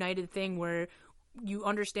very united thing where you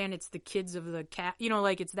understand it's the kids of the cat,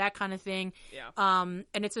 it's that kind of thing. Yeah.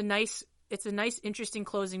 And it's a nice, interesting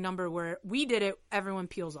closing number where we did it. Everyone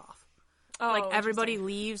peels off. Everybody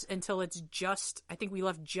leaves until it's just, I think we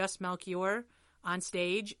left just Melchior on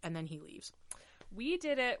stage and then he leaves. We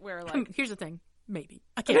did it where Here's the thing. maybe.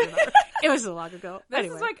 I can't remember. It was so long ago. This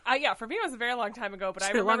anyway. is like, for me it was a very long time ago, but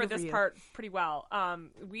I remember this part pretty well.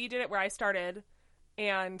 We did it where I started,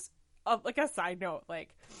 and like a side note,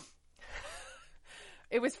 like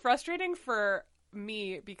it was frustrating for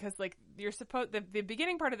me because like you're supposed the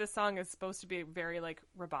beginning part of this song is supposed to be very like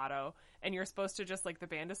rubato, and you're supposed to just like the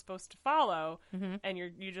band is supposed to follow, and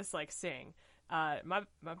you just like sing. My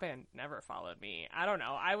band never followed me. I don't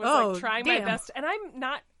know. I was like trying my best, and I'm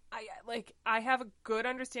not. I have a good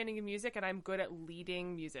understanding of music, and I'm good at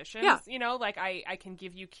leading musicians. Yeah. You know, like I can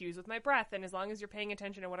give you cues with my breath, and as long as you're paying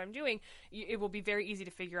attention to what I'm doing, it will be very easy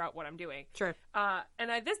to figure out what I'm doing. Sure.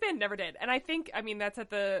 And this band never did, and I think, I mean, that's at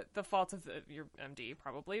the fault of your MD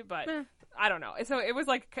probably, but I don't know. So it was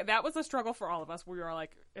like that was a struggle for all of us. We were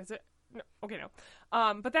like, is it? No. Okay, no.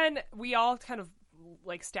 But then we all kind of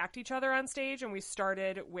like stacked each other on stage, and we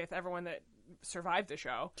started with everyone that survived the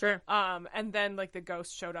show. Sure. And then like the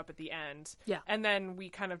ghost showed up at the end. Yeah. And then we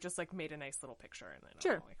kind of just like made a nice little picture, and then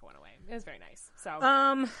it went away. It was very nice. So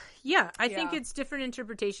I think it's different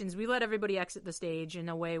interpretations. We let everybody exit the stage in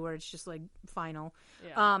a way where it's just like final.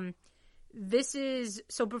 Yeah. This is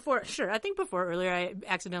so before I think earlier I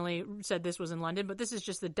accidentally said this was in London, but this is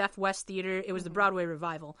just the Deaf West Theater. It was the Broadway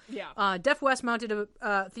revival. Yeah. Deaf West mounted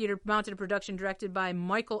a production directed by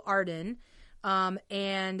Michael Arden.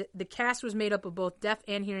 And the cast was made up of both deaf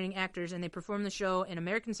and hearing actors, and they performed the show in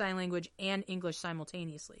American Sign Language and English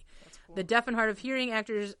simultaneously. That's cool. The deaf and hard of hearing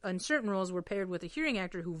actors in certain roles were paired with a hearing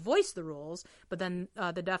actor who voiced the roles, but then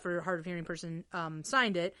the deaf or hard of hearing person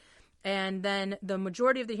signed it. And then the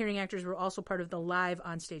majority of the hearing actors were also part of the live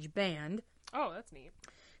onstage band. Oh, that's neat.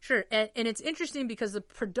 Sure. And it's interesting because the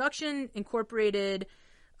production incorporated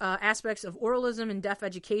aspects of oralism and deaf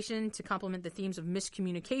education to complement the themes of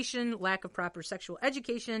miscommunication, lack of proper sexual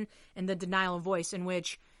education, and the denial of voice, in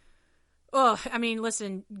which,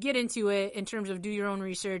 listen, get into it in terms of do your own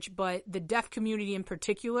research, but the deaf community in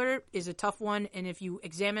particular is a tough one, and if you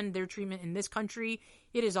examine their treatment in this country,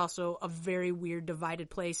 it is also a very weird, divided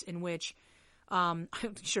place in which I'm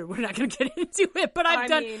sure we're not going to get into it, but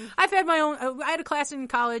I've had my own, I had a class in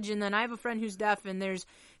college, and then I have a friend who's deaf, and there's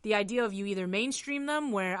the idea of you either mainstream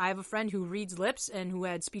them, where I have a friend who reads lips and who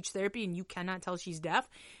had speech therapy, and you cannot tell she's deaf,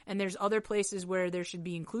 and there's other places where there should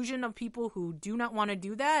be inclusion of people who do not want to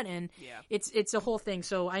do that, and it's a whole thing,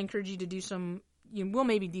 so I encourage you to do we'll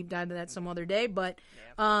maybe deep dive into that some other day, but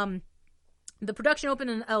the production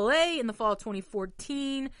opened in LA in the fall of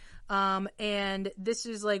 2014, and this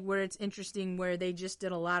is like where it's interesting, where they just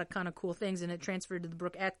did a lot of kind of cool things, and it transferred to the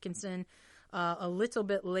Brooke Atkinson a little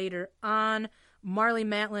bit later on. Marlee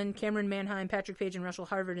Matlin, Cameron Manheim, Patrick Page, and Russell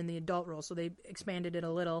Harvard in the adult role, so they expanded it a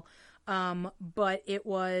little. But it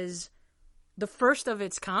was the first of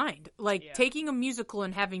its kind. Like, taking a musical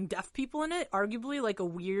and having deaf people in it, arguably like a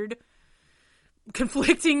weird,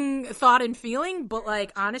 conflicting thought and feeling, but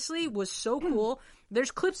like, honestly, was so cool. There's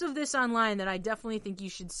clips of this online that I definitely think you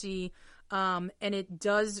should see, and it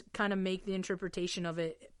does kind of make the interpretation of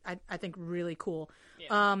it, I think, really cool.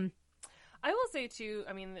 Yeah. I will say, too,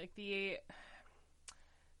 I mean, like, the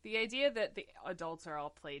idea that the adults are all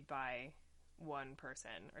played by one person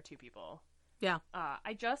or two people. Yeah.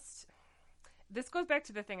 This goes back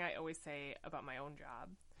to the thing I always say about my own job,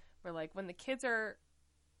 where, like, when the kids are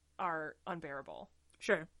unbearable.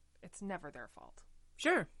 Sure. It's never their fault.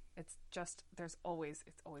 Sure. It's just, it's always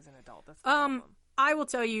an adult. That's the problem. I will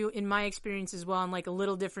tell you, in my experience as well, and like a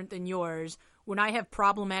little different than yours, when I have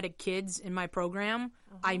problematic kids in my program,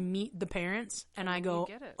 I meet the parents and I go,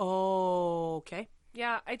 oh, okay.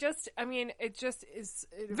 Yeah, it just is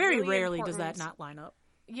very really rarely important. Does that not line up.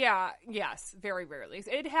 Yeah, yes, very rarely.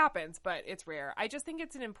 It happens, but it's rare. I just think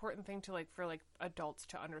it's an important thing to for adults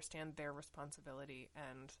to understand their responsibility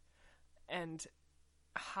and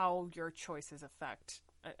how your choices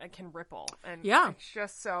can ripple. And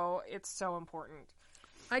it's so important.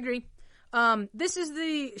 I agree. This is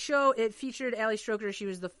the show. It featured Ali Stroker. She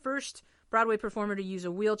was the first Broadway performer to use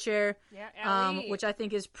a wheelchair, which I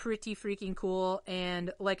think is pretty freaking cool.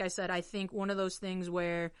 And like I said, I think one of those things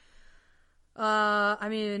where,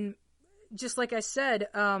 just like I said,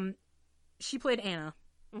 she played Anna.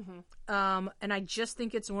 Mm-hmm. And I just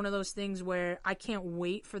think it's one of those things where I can't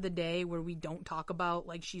wait for the day where we don't talk about,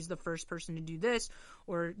 like, she's the first person to do this,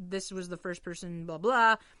 or this was the first person, blah,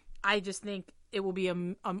 blah. I just think it will be a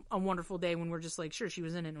wonderful day when we're just like, sure, she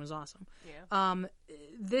was in it and it was awesome. Yeah.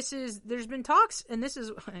 There's been talks, and this is,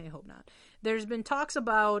 I hope not, there's been talks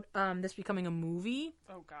about this becoming a movie.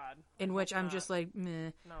 Oh, God. In which I'm just like,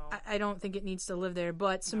 meh. No. I don't think it needs to live there.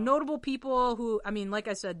 But some notable people who, like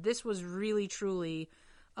I said, this was really, truly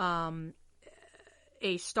a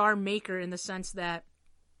star maker in the sense that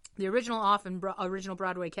The original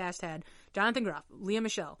Broadway cast had Jonathan Groff, Leah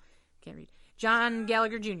Michele, can't read, John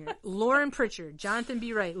Gallagher Jr., Lauren Pritchard, Jonathan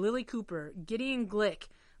B. Wright, Lily Cooper, Gideon Glick,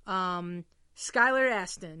 Skylar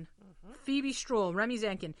Astin, Phoebe Stroll, Remy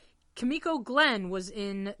Zankin. Kimiko Glenn was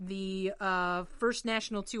in the first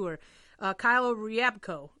national tour. Kyle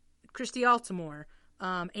Ryabko, Christy Altimore,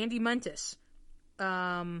 Andy Mentis.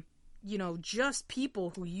 Just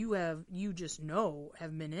people who you just know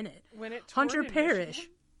have been in it. When it Hunter in Parrish.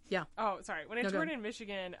 Michigan? Yeah. Oh, sorry. When it toured in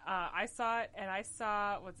Michigan, I saw it, and I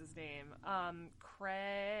saw, what's his name?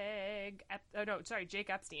 Jake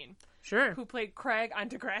Epstein. Sure. Who played Craig on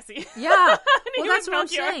Degrassi. Yeah. Well, that's what I'm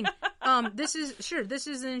saying. This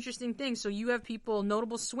is an interesting thing. So you have people,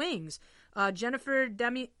 notable swings. Jennifer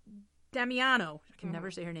Damiano. I can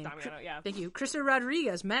never say her name. Damiano, yeah. Thank you. Krista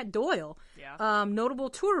Rodriguez, Matt Doyle. Yeah. Notable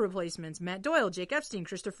tour replacements: Matt Doyle, Jake Epstein,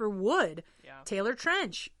 Christopher Wood, Taylor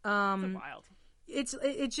Trench. That's wild.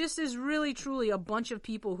 It just is really truly a bunch of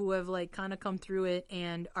people who have like kind of come through it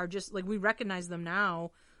and are just like, we recognize them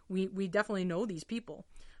now. We definitely know these people.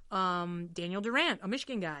 Daniel Durant, a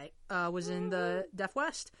Michigan guy, was in the Deaf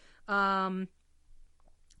West.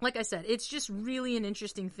 Like I said, it's just really an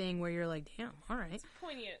interesting thing where you're like, damn, all right. It's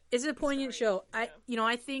poignant. It's a poignant show. Yeah.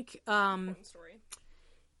 I think story.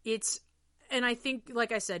 And I think,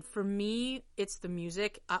 like I said, for me, it's the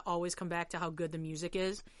music. I always come back to how good the music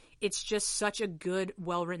is. It's just such a good,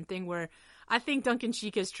 well-written thing where I think Duncan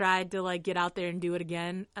Sheik has tried to, like, get out there and do it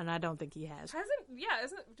again, and I don't think he has.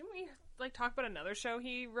 Didn't we, like, talk about another show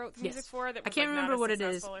he wrote the music for that was, I can't remember what it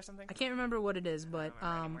is. Or something? I can't remember what it is, but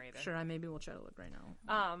sure, maybe we'll try to look right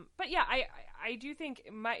now. But yeah, I do think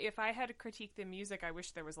if I had to critique the music, I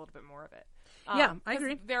wish there was a little bit more of it. Yeah, I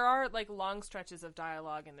agree. There are, like, long stretches of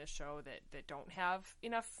dialogue in this show that don't have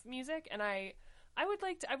enough music, and I would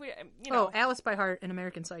like to. Alice by Heart and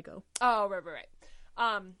American Psycho. Oh, right.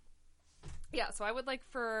 Yeah, so I would like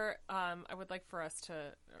for him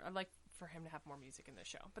to have more music in this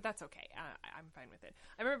show, but that's okay. I'm fine with it.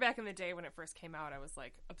 I remember back in the day when it first came out, I was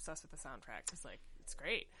like obsessed with the soundtrack. It's like, it's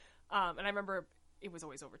great. And I remember it was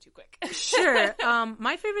always over too quick. Sure.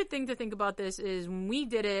 My favorite thing to think about this is when we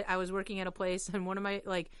did it, I was working at a place, and one of my,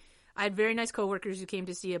 I had very nice coworkers who came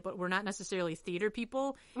to see it, but we're not necessarily theater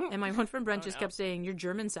people. And my one friend Brent kept saying, "Your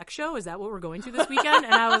German sex show? Is that what we're going to this weekend?"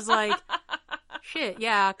 And I was like, shit,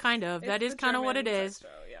 yeah, kind of. That is kind of what it is. Show,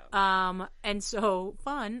 yeah. And so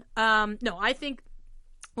fun. No, I think,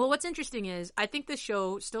 well, what's interesting is I think this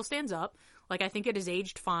show still stands up. Like, I think it is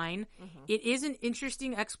aged fine. Mm-hmm. It is an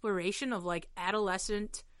interesting exploration of, like,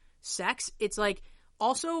 adolescent sex. It's, like,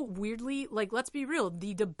 also weirdly, like, let's be real,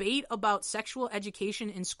 the debate about sexual education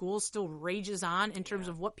in schools still rages on in terms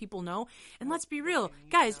of what people know. And let's be real,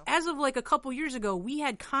 guys, as of, like, a couple years ago, we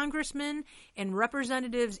had congressmen and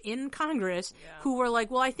representatives in Congress who were like,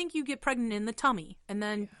 well, I think you get pregnant in the tummy. And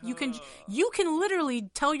then you can literally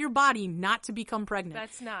tell your body not to become pregnant.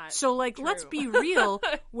 That's not So, like, true. Let's be real,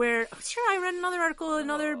 where, sure, I read another article,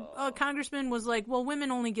 another congressman was like, well, women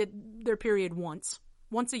only get their period once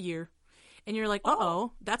a year. And you're like,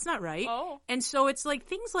 that's not right. Oh. And so it's like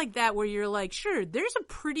things like that where you're like, sure, there's a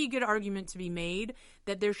pretty good argument to be made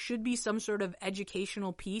that there should be some sort of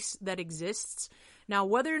educational piece that exists. Now,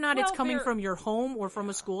 whether or not it's coming from your home or from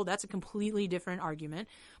a school, that's a completely different argument.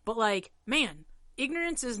 But, like, man,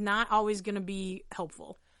 ignorance is not always going to be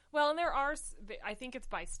helpful. Well, and there are, I think it's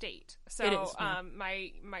by state. So, it is, yeah.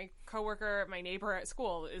 My coworker, my neighbor at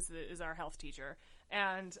school is our health teacher.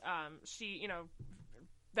 And she,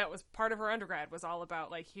 that was part of her undergrad was all about,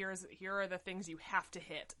 like, here are the things you have to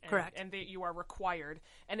hit. And, correct. And that you are required.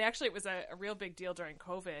 And actually it was a real big deal during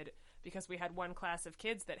COVID because we had one class of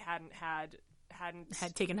kids that hadn't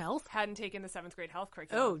taken health? Hadn't taken the 7th grade health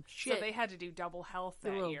curriculum. Oh, shit. So they had to do double health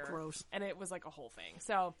that year. Gross. And it was like a whole thing.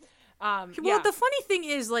 So, well, the funny thing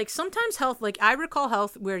is, like, sometimes health, like, I recall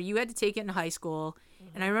health where you had to take it in high school,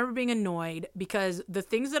 and I remember being annoyed because the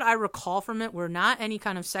things that I recall from it were not any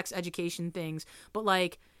kind of sex education things, but,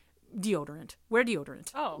 like, deodorant. Wear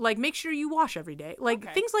deodorant. Oh. Like, make sure you wash every day.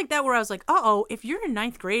 Like, things like that where I was like, if you're in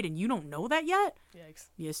 9th grade and you don't know that yet, yikes.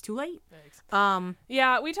 It's too late. Yikes.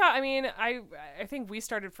 Yeah, we taught, I mean, I think we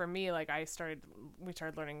started, for me, like, we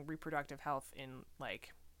started learning reproductive health in,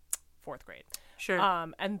 like, 4th grade. Sure.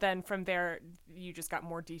 And then from there, you just got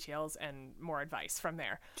more details and more advice from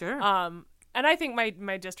there. Sure. And I think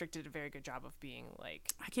my district did a very good job of being, like,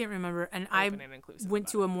 I can't remember. And I went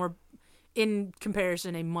to a more, in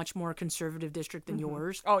comparison, a much more conservative district than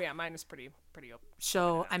yours. Oh, yeah, mine is pretty open.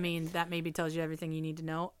 So, I mean, that maybe tells you everything you need to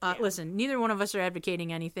know. Listen, neither one of us are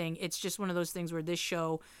advocating anything. It's just one of those things where this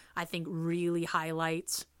show, I think, really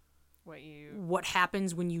highlights what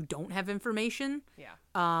happens when you don't have information. Yeah.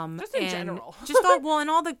 Just in general. Just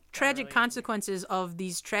all the tragic consequences of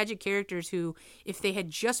these tragic characters who, if they had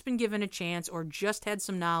just been given a chance or just had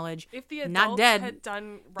some knowledge, if the adults not dead, had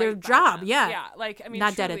done right their job, them. yeah. Yeah, like, I mean,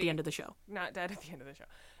 not truly, dead at the end of the show. Not dead at the end of the show.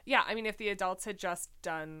 Yeah, I mean, if the adults had just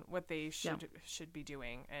done what they should be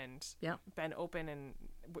doing and been open and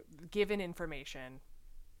given information.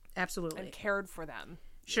 Absolutely. And cared for them.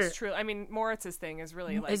 Sure. It's true. I mean, Moritz's thing is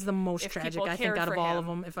really like... is the most tragic, I think, out of all of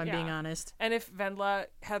them, if I'm being honest. And if Wendla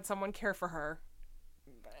had someone care for her...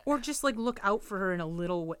 Or just, like, look out for her in a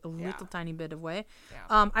little tiny bit of way.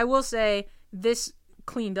 Yeah. I will say, this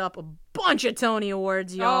cleaned up a bunch of Tony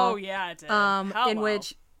Awards, y'all. Oh, yeah, it did.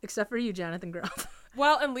 Which, except for you, Jonathan Groff.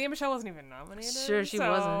 Well, and Lea Michele wasn't even nominated. Sure, she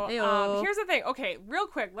wasn't. Here's the thing. Okay, real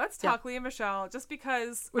quick, let's talk Lea Michele, just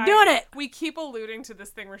because we're doing it. We keep alluding to this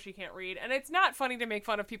thing where she can't read, and it's not funny to make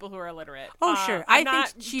fun of people who are illiterate. Oh, sure. I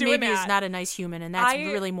think she maybe is not a nice human, and that's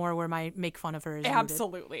really more where my make fun of her is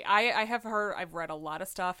absolutely rooted. I've read a lot of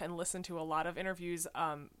stuff and listened to a lot of interviews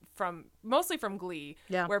mostly from Glee,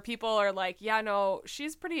 where people are like, yeah, no,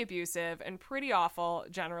 she's pretty abusive and pretty awful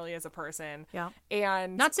generally as a person. Yeah.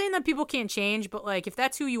 And not saying that people can't change, but like if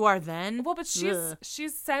that's who you are then. Well, but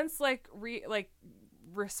she's since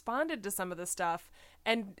responded to some of the stuff,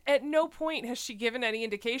 and at no point has she given any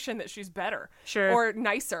indication that she's better or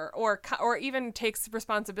nicer or even takes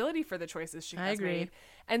responsibility for the choices she has made.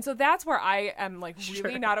 And so that's where I am like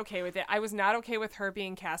really not okay with it. I was not okay with her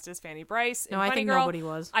being cast as Fanny Bryce. No, I think nobody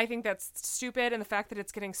was. I think that's stupid, and the fact that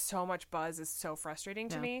it's getting so much buzz is so frustrating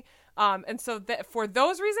to me. And so for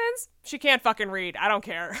those reasons, she can't fucking read. I don't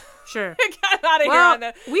care. Sure. Get out of here on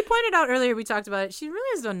that. We pointed out earlier, we talked about it. She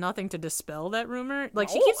really has done nothing to dispel that rumor. Like,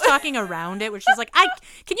 she keeps talking around it, where she's like,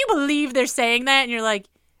 can you believe they're saying that? And you're like,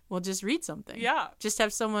 well, just read something. Yeah. Just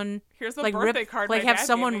have someone here's the birthday card. Like, have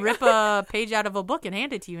someone rip a page out of a book and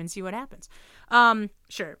hand it to you and see what happens.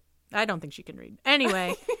 Sure. I don't think she can read.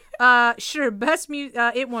 Anyway, sure.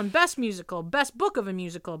 It won Best Musical, Best Book of a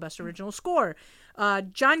Musical, Best Original Score.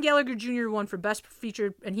 John Gallagher Jr. won for Best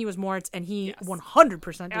Featured, and he was Moritz, and he 100%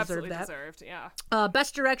 deserved Absolutely that. Deserved, yeah.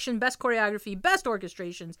 Best Direction, Best Choreography, Best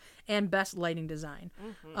Orchestrations, and Best Lighting Design.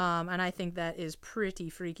 Mm-hmm. And I think that is pretty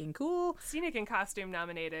freaking cool. Scenic and Costume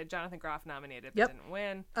nominated, Jonathan Groff nominated, but didn't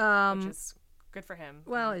win, which is good for him.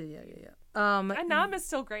 Well, yeah. And Nam is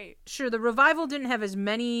still great. Sure, the Revival didn't have as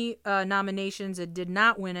many nominations. It did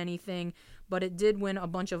not win anything, but it did win a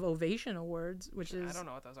bunch of Ovation Awards, which is... I don't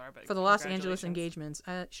know what those are, but for the Los Angeles Engagements.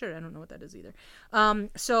 Sure, I don't know what that is either.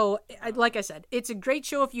 Like I said, it's a great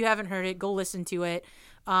show. If you haven't heard it, go listen to it.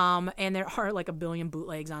 And there are like a billion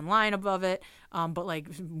bootlegs online above it. But like,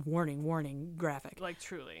 warning, graphic. Like,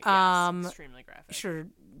 truly. Yes, extremely graphic. Sure.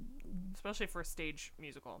 Especially for a stage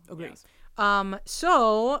musical. Agreed. Yes.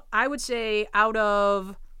 So I would say out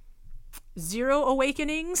of 0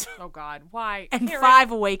 Awakenings. Oh God, why? And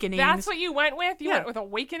 5 Awakenings. That's what you went with? You went with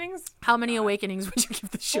Awakenings? How many Awakenings would you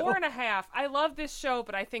give the show? 4.5. I love this show,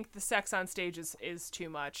 but I think the sex on stage is too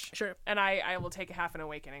much. Sure. And I will take a half an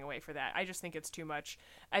Awakening away for that. I just think it's too much.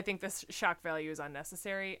 I think this shock value is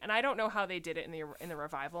unnecessary, and I don't know how they did it in the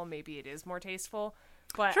Revival. Maybe it is more tasteful.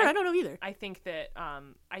 But sure, I don't know either. I think that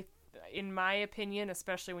in my opinion,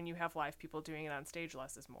 especially when you have live people doing it on stage,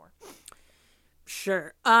 less is more.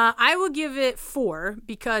 Sure. I will give it 4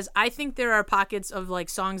 because I think there are pockets of like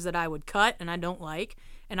songs that I would cut and I don't like.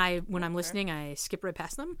 And when I'm listening, I skip right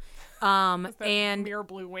past them. And Mirror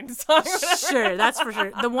Blue Wind song. Sure, that's for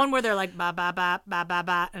sure. The one where they're like ba ba ba ba ba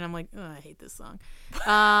ba, and I'm like, oh, I hate this song.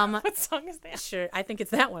 What song is that? Sure, I think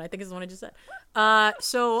it's that one. I think it's the one I just said.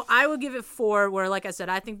 So I will give it 4. Where, like I said,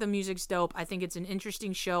 I think the music's dope. I think it's an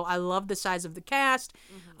interesting show. I love the size of the cast.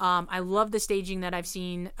 Mm-hmm. I love the staging that I've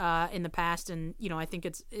seen in the past, and I think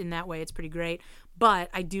it's in that way it's pretty great. But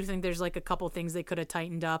I do think there's like a couple things they could have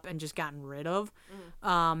tightened up and just gotten rid of,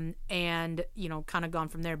 and kind of gone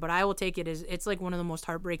from there. But I will take it as it's like one of the most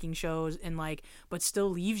heartbreaking shows, and but still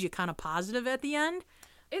leaves you kind of positive at the end.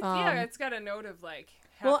 It's got a note of like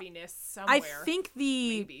happiness somewhere. I think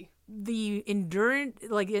the endurance,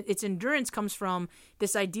 its endurance comes from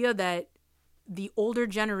this idea that the older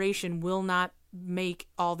generation will not make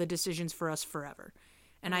all the decisions for us forever.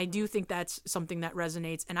 And I do think that's something that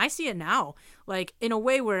resonates. And I see it now, like in a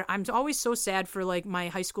way where I'm always so sad for like my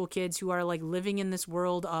high school kids who are like living in this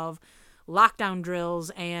world of lockdown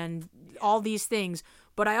drills and all these things.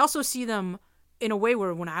 But I also see them in a way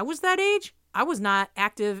where when I was that age, I was not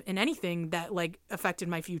active in anything that like affected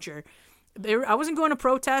my future. I wasn't going to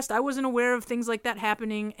protest. I wasn't aware of things like that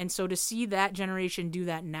happening. And so to see that generation do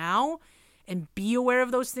that now and be aware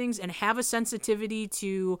of those things and have a sensitivity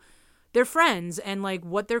to their friends and like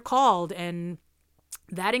what they're called, and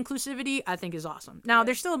that inclusivity I think is awesome. Now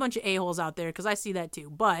there's still a bunch of a-holes out there, because I see that too,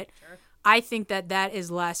 but I think that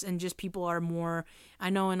is less, and just people are more,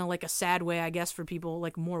 I know in a sad way, I guess, for people,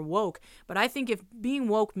 like more woke. But I think if being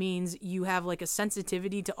woke means you have like a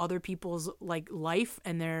sensitivity to other people's like life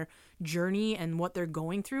and their journey and what they're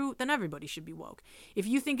going through, then everybody should be woke. If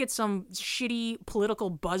you think it's some shitty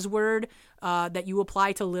political buzzword that you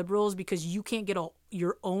apply to liberals because you can't get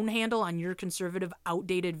your own handle on your conservative,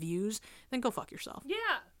 outdated views, then go fuck yourself. Yeah.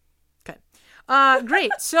 Okay.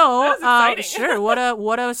 Great. So, sure.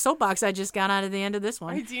 What a soapbox I just got on at the end of this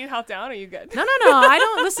one. Do you need help down? Are you good? No.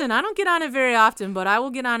 I don't get on it very often, but I will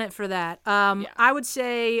get on it for that. I would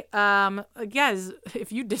say, guys,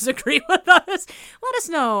 if you disagree with us, let us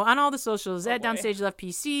know on all the socials at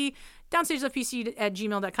DownstageLeftPC,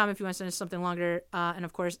 DownstageLeftPC@gmail.com if you want to send us something longer, and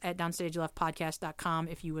of course at DownstageLeftPodcast.com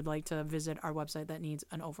if you would like to visit our website that needs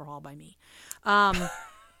an overhaul by me.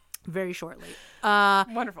 Very shortly.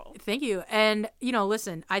 Wonderful. Thank you. And,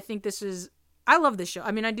 listen, I think I love this show.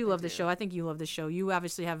 I mean, I do love this show. I think you love this show. You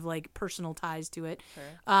obviously have like personal ties to it. Sure.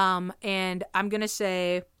 And I'm going to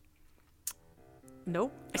say,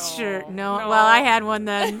 nope. Oh, sure. No. Well, I had one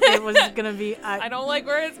then. It was going to be. I don't like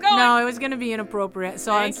where it's going. No, it was going to be inappropriate.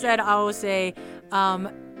 So instead, I will say,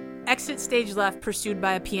 exit stage left pursued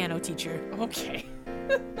by a piano teacher. Okay.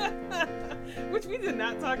 Which we did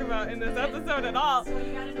not talk about in this episode at all. So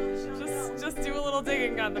you gotta know the show. Just do a little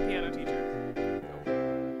digging on the piano teacher.